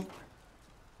castle.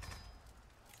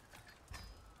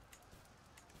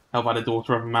 Held by the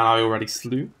daughter of a man I already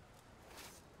slew.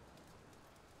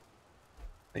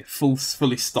 They're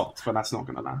fully stocked, but that's not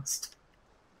going to last.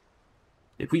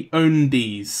 If we own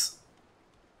these,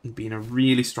 we'd be in a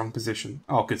really strong position.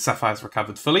 Oh, good. Sapphire's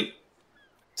recovered fully.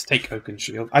 Let's take Oaken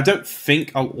Shield. I don't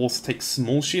think I'll also take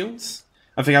Small Shields.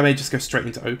 I think I may just go straight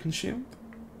into Oaken Shield.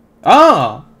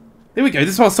 Ah! Here we go.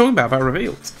 This is what I was talking about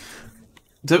revealed.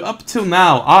 So up till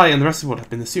now, I and the rest of the world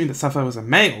have been assuming that Sapphire was a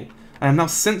male. I am now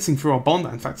sensing through our bond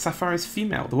that in fact Sapphire is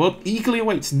female. The world eagerly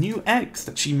awaits new eggs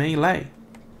that she may lay.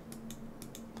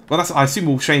 Well, that's, I assume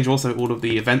we'll change also all of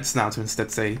the events now to instead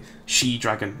say she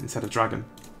dragon instead of dragon.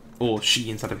 Or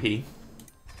she instead of he.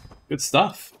 Good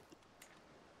stuff.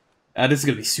 This is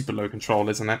going to be super low control,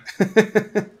 isn't it?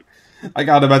 I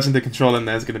can't imagine the control in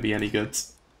there is going to be any good.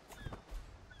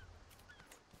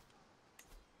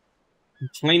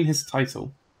 Claim his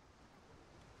title.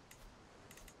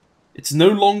 It's no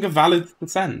longer valid to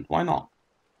send. Why not?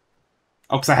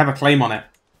 Oh, because I have a claim on it.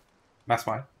 That's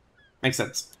why. Makes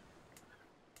sense.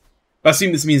 I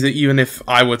assume this means that even if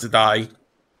I were to die,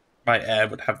 my heir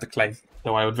would have the claim.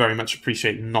 Though I would very much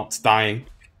appreciate not dying,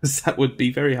 because that would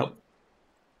be very helpful.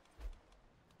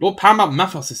 Lord Paramount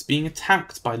Mathos is being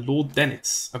attacked by Lord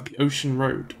Dennis of the Ocean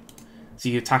Road. Is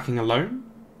he attacking alone?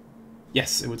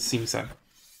 Yes, it would seem so.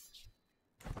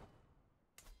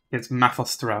 Against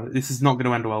Mathos throughout. This is not going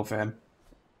to end well for him.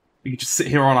 We could just sit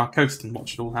here on our coast and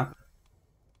watch it all happen.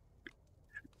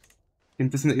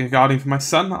 Isn't it a guardian for my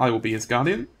son? I will be his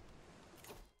guardian.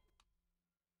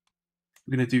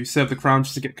 We're going to do Serve the Crown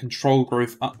just to get control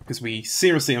growth up, because we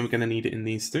seriously are going to need it in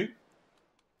these two.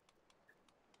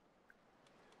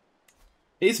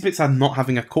 It is a bit sad not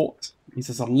having a court. It means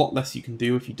there's a lot less you can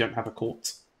do if you don't have a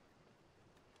court.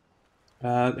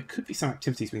 There could be some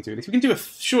activities we can do. We can do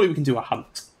surely we can do a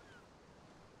hunt.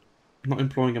 I'm not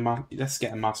employing a master. Let's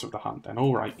get a master of the hunt then.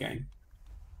 Alright, game.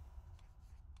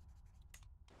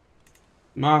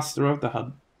 Master of the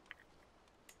hunt.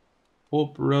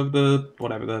 Pauper of the...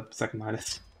 whatever the second line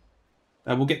is.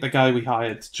 We'll get the guy we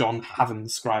hired, John Haven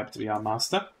Scribe, to be our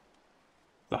master.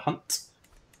 The hunt.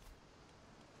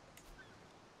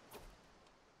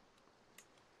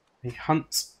 A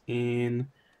hunt in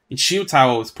Shield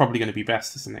Tower is probably going to be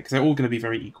best, isn't it? Because they're all going to be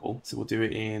very equal. So we'll do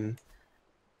it in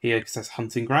here because there's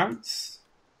hunting grounds.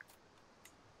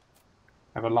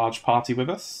 Have a large party with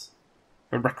us.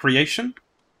 For recreation.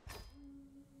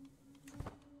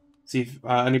 See if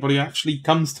anybody actually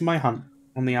comes to my hunt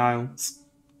on the Isles.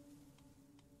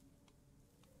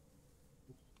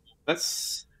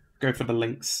 Let's go for the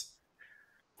links.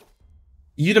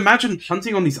 You'd imagine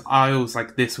hunting on these isles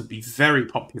like this would be very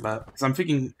popular. Because I'm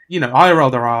thinking, you know, IRL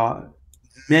there are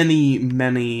many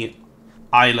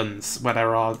islands where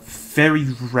there are very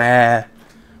rare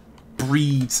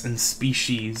breeds and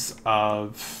species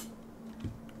of...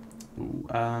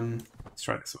 let's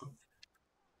try this one.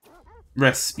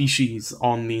 Rare species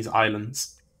on these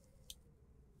islands.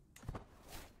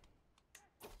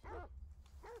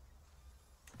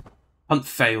 Hunt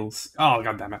fails. Oh,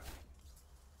 god damn it.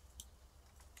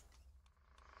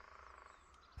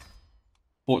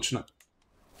 Fortunate.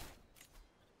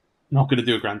 Not going to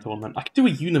do a grand tournament. I could do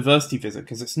a university visit,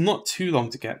 because it's not too long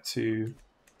to get to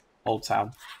Old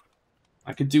Town.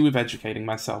 I could do with educating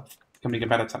myself. Becoming a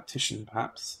better tactician,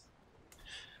 perhaps.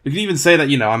 We could even say that,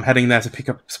 you know, I'm heading there to pick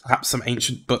up perhaps some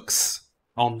ancient books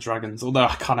on dragons, although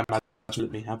I can't imagine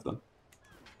let me have them.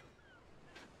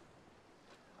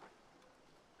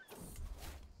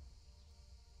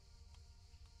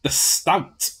 The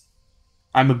Stout.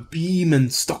 I am a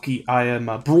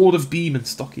broad of beam and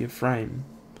stocky of frame.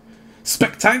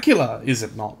 Spectacular, is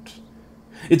it not?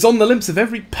 It's on the lips of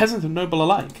every peasant and noble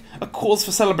alike. A cause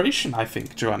for celebration, I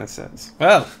think, Joanna says.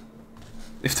 Well,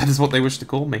 if that is what they wish to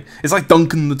call me. It's like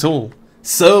Duncan the Tall.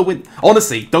 Sir Win...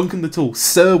 Honestly, Duncan the Tall.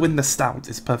 Sir Win the Stout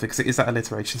is perfect, because it is that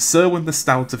alliteration. Sir Win the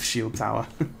Stout of Shield Tower.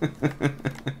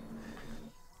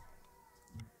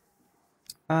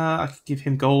 I could give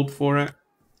him gold for it.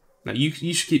 No, you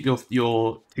should keep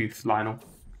your tooth, Lionel.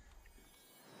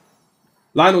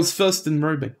 Lionel's first in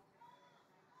robing.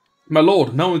 My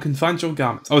lord, no one can find your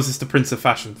garments. Oh, is this the Prince of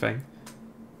Fashion thing?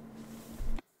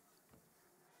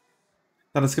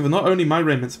 That has given not only my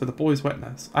raiments, but the boy's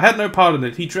wetness. I had no part in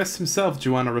it. He dressed himself,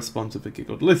 Joanna responded with a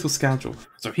giggle. Little scoundrel.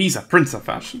 So he's a Prince of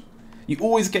Fashion? You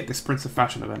always get this Prince of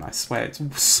Fashion event, I swear.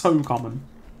 It's so common.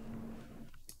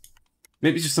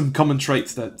 Maybe just some common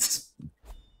traits that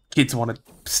kids want to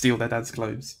steal their dad's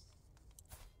clothes.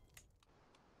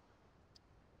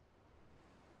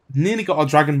 Nearly got our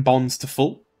dragon bonds to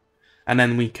full. And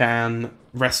then we can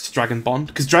rest dragon bond.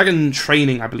 Because dragon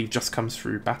training, I believe, just comes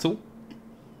through battle.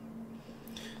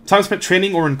 Time spent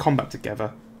training or in combat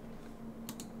together.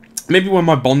 Maybe when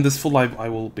my bond is full, I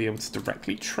will be able to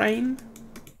directly train.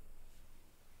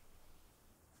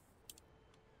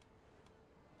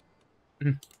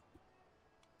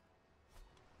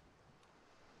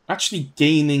 Actually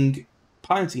gaining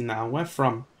piety now. Where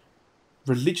from?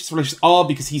 Religious relations. Oh,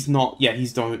 because he's not... Yeah,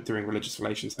 he's doing religious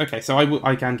relations. Okay, so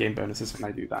I can gain bonuses when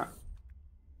I do that.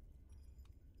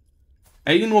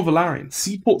 Alienor Valarian.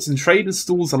 Seaports and traders'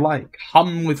 stalls alike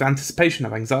hum with anticipation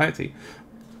of anxiety.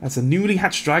 As a newly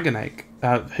hatched dragon egg...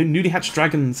 newly hatched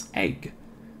dragon's egg.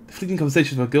 The fleeting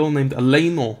conversation of a girl named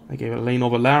Eleanor. I gave Eleanor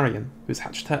Valarian, who has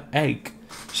hatched her egg.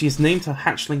 She has named her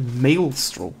hatchling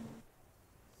Maelstrom.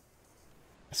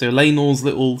 So Eleanor's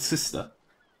little sister.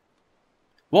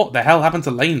 What the hell happened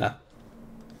to Lena?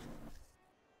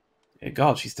 Yeah,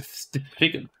 God, she's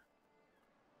disfigured.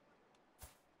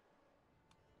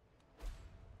 I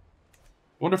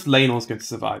wonder if Lenor's going to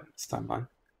survive this timeline.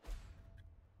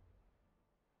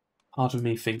 Part of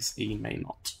me thinks he may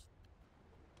not.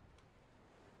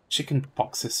 Chicken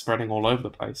pox is spreading all over the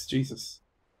place. Jesus.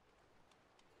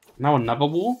 Now another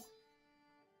war?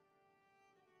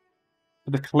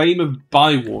 For the claim of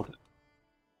Bywater.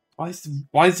 Why is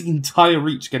the entire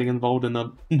Reach getting involved in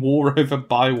a war over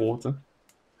Bywater?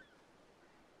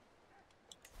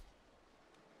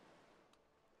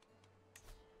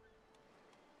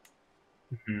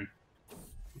 It'd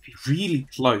be really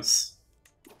close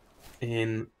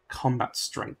in combat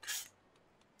strength.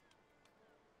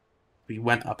 We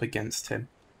went up against him.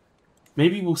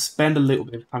 Maybe we'll spend a little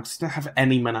bit of time because we don't have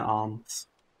any men at arms.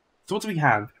 So what do we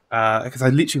have? Because I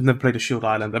literally have never played a Shield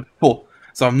Islander before.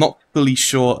 So I'm not fully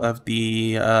sure of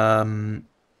the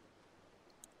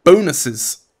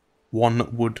bonuses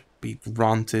one would be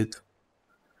granted.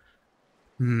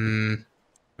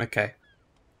 Okay.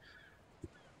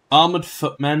 Armoured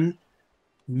Footmen.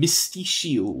 Misty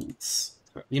Shields.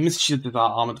 The Misty Shields are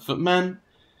armoured footmen.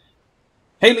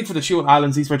 Hailing for the Shield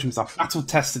Islands, these regiments are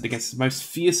battle-tested against the most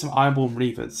fearsome Ironborn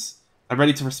Reavers. Are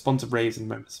ready to respond to raids in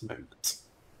moment's moment.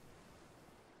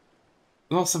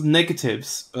 Lots of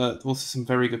negatives, but also some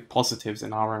very good positives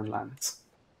in our own lands.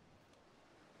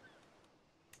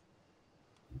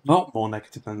 A lot more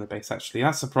negative than the base, actually.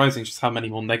 That's surprising just how many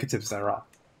more negatives there are.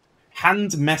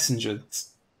 Hand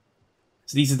Messengers.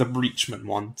 So these are the Breachman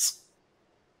ones.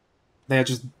 They are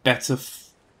just better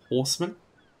horsemen.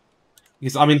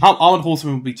 Because, I mean, armored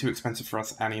horsemen would be too expensive for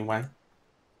us anyway.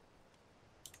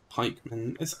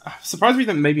 Pikemen. I'm surprised we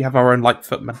don't maybe have our own light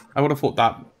footmen. I would have thought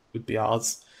that would be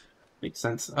ours. Makes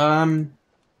sense.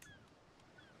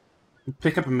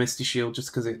 Pick up a Misty Shield just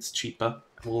because it's cheaper.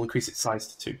 And we'll increase its size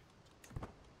to 2.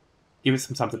 Give it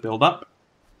some time to build up.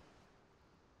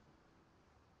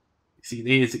 See, it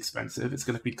is expensive. It's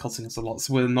going to be costing us a lot,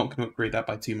 so we're not going to upgrade that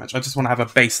by too much. I just want to have a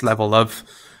base level of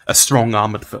a strong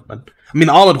armored footman. I mean,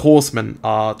 armored horsemen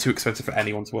are too expensive for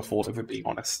anyone to afford, if we're being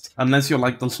honest. Unless you're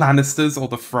like the Lannisters or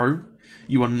the Fro,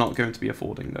 you are not going to be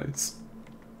affording those.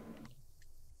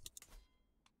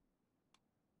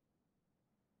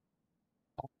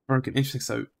 Broken, interesting.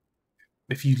 So,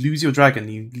 if you lose your dragon,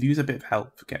 you lose a bit of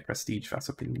health, get prestige, fast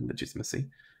up in legitimacy.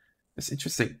 That's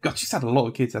interesting. God, she's had a lot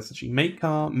of kids, hasn't she?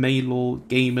 Maker, Maylor,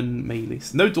 Gaiman,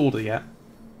 Maylis. No daughter yet.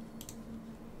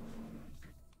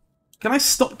 Can I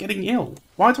stop getting ill?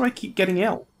 Why do I keep getting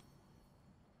ill?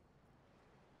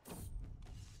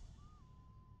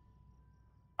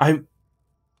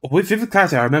 With vivid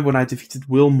clarity, I remember when I defeated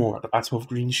Wilmore at the Battle of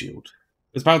Greenshield.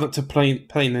 It was about that took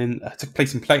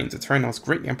place in Plains, a terrain I was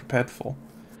greatly unprepared for.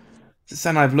 Since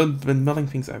then, I've been mulling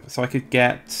things over, so I could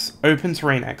get Open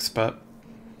Terrain Expert,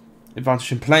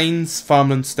 Advantage in Plains,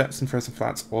 Farmland, Steppes, and Frozen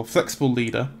Flats, or Flexible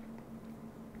Leader,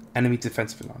 Enemy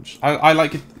Defensive Advantage. I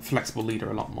like a Flexible Leader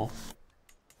a lot more.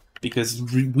 Because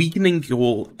weakening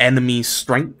your enemy's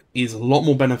strength is a lot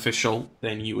more beneficial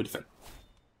than you would think.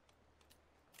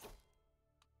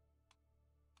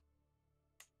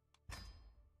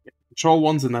 Control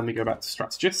ones, and then we go back to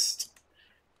Strategist.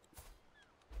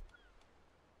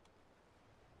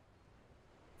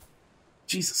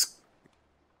 Jesus.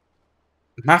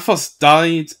 Mathos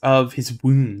died of his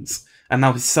wounds, and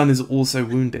now his son is also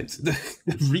wounded.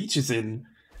 The Reach is in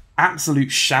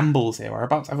absolute shambles here. We're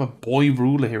about to have a boy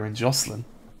ruler here in Jocelyn.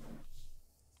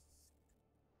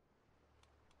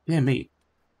 Yeah, me.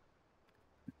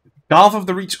 Garth of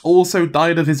the Reach also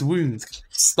died of his wounds.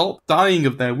 Stop dying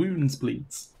of their wounds,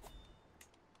 please.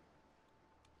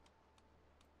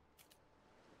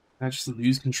 Did I just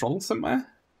lose control somewhere?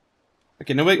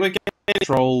 Okay, no, we're getting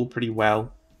control pretty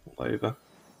well all over.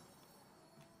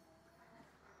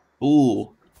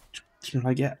 Ooh. Can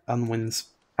I get Unwin's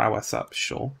prowess up?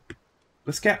 Sure.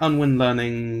 Let's get Unwin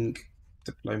learning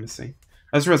diplomacy.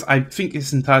 I just realized, I think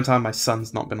this entire time my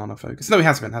son's not been on a focus. No, he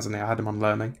has been, hasn't he? I had him on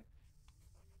learning.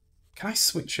 Can I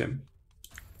switch him?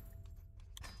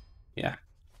 Yeah.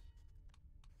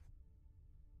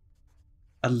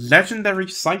 A legendary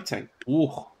sighting.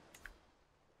 Ooh.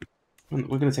 We're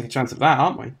going to take a chance at that,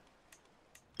 aren't we?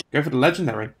 Go for the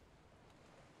legendary.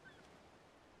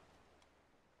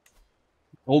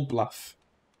 Old bluff.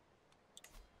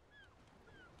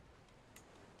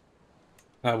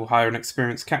 We'll hire an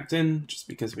experienced captain, just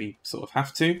because we sort of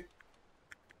have to.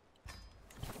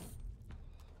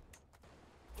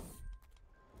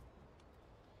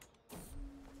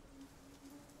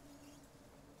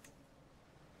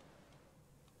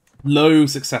 Low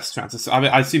success chances.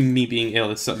 I assume me being ill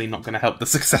is certainly not going to help the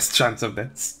success chance of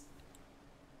this.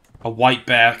 A white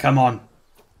bear, come on.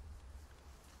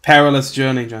 Perilous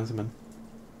journey, gentlemen.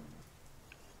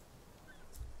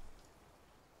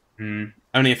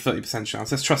 Only a 30%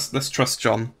 chance. Let's trust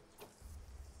John.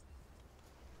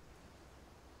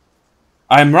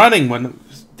 I am running when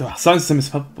the silence is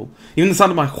palpable. Even the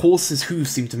sound of my horse's hooves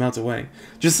seemed to melt away.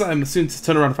 Just as I am soon to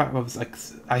turn around the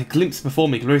fact I glimpsed before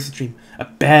me, glorious dream, a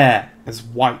bear as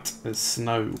white as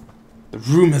snow. The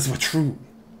rumors were true.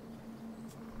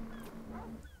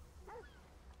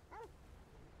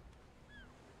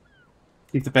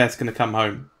 I think the bear's gonna come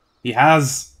home. He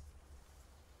has.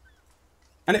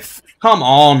 And come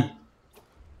on.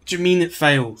 What do you mean it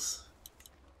fails?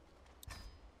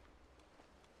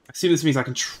 I assume this means I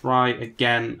can try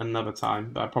again another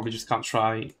time, but I probably just can't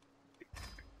try.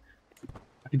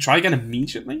 I can try again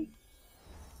immediately?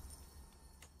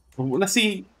 Well, let's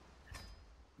see.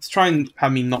 Let's try and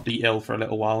have me not be ill for a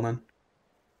little while then.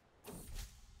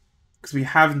 Because we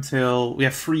have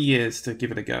 3 years to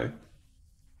give it a go.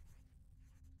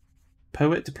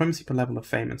 Poet, diplomacy per level of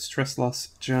fame, and stress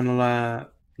loss, journaler,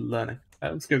 learning.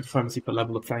 Let's go diplomacy per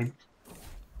level of fame.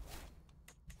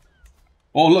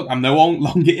 Oh look, I'm no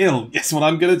longer ill. Guess what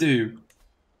I'm gonna do?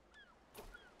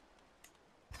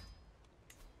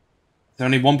 There's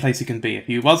only one place he can be. If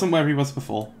he wasn't where he was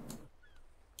before,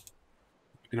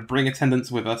 we're gonna bring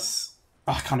attendance with us.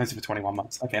 Oh, I can't host it for 21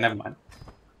 months. Okay, never mind.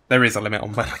 There is a limit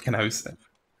on when I can host it.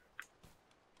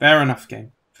 Fair enough,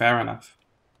 game. Fair enough.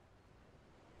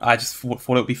 I just thought it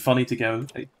would be funny to go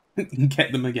and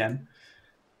get them again.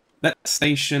 Let's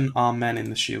station our men in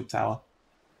the shield tower.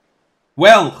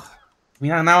 Well, we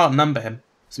now outnumber him,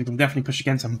 so we can definitely push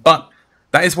against him. But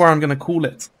that is where I'm going to call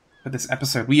it for this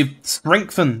episode. We have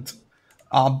strengthened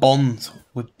our bond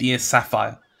with dear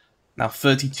Sapphire. Now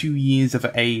 32 years of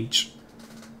age.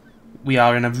 We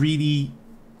are in a really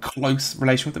close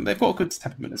relation with them. They've got a good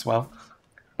temperament as well.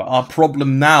 But our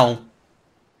problem now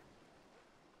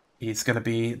is going to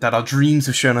be that our dreams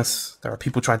have shown us there are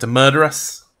people trying to murder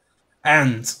us,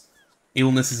 and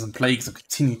illnesses and plagues have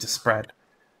continued to spread.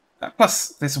 Plus,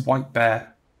 this white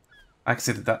bear, I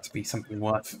considered that to be something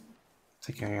worth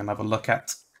taking another look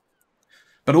at.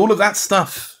 But all of that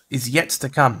stuff is yet to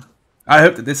come. I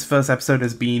hope that this first episode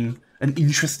has been an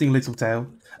interesting little tale.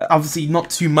 Obviously,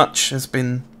 not too much has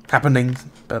been happening,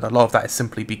 but a lot of that is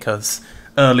simply because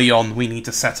early on we need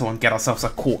to settle and get ourselves a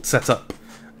court set up.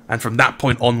 And from that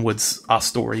point onwards, our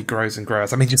story grows and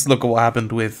grows. I mean, just look at what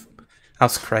happened with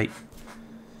House Crate.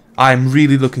 I'm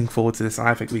really looking forward to this, and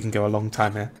I think we can go a long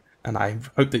time here. And I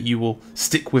hope that you will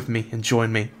stick with me and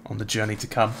join me on the journey to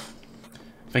come.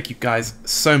 Thank you guys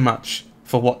so much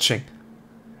for watching,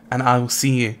 and I will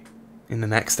see you in the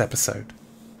next episode.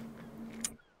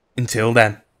 Until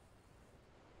then.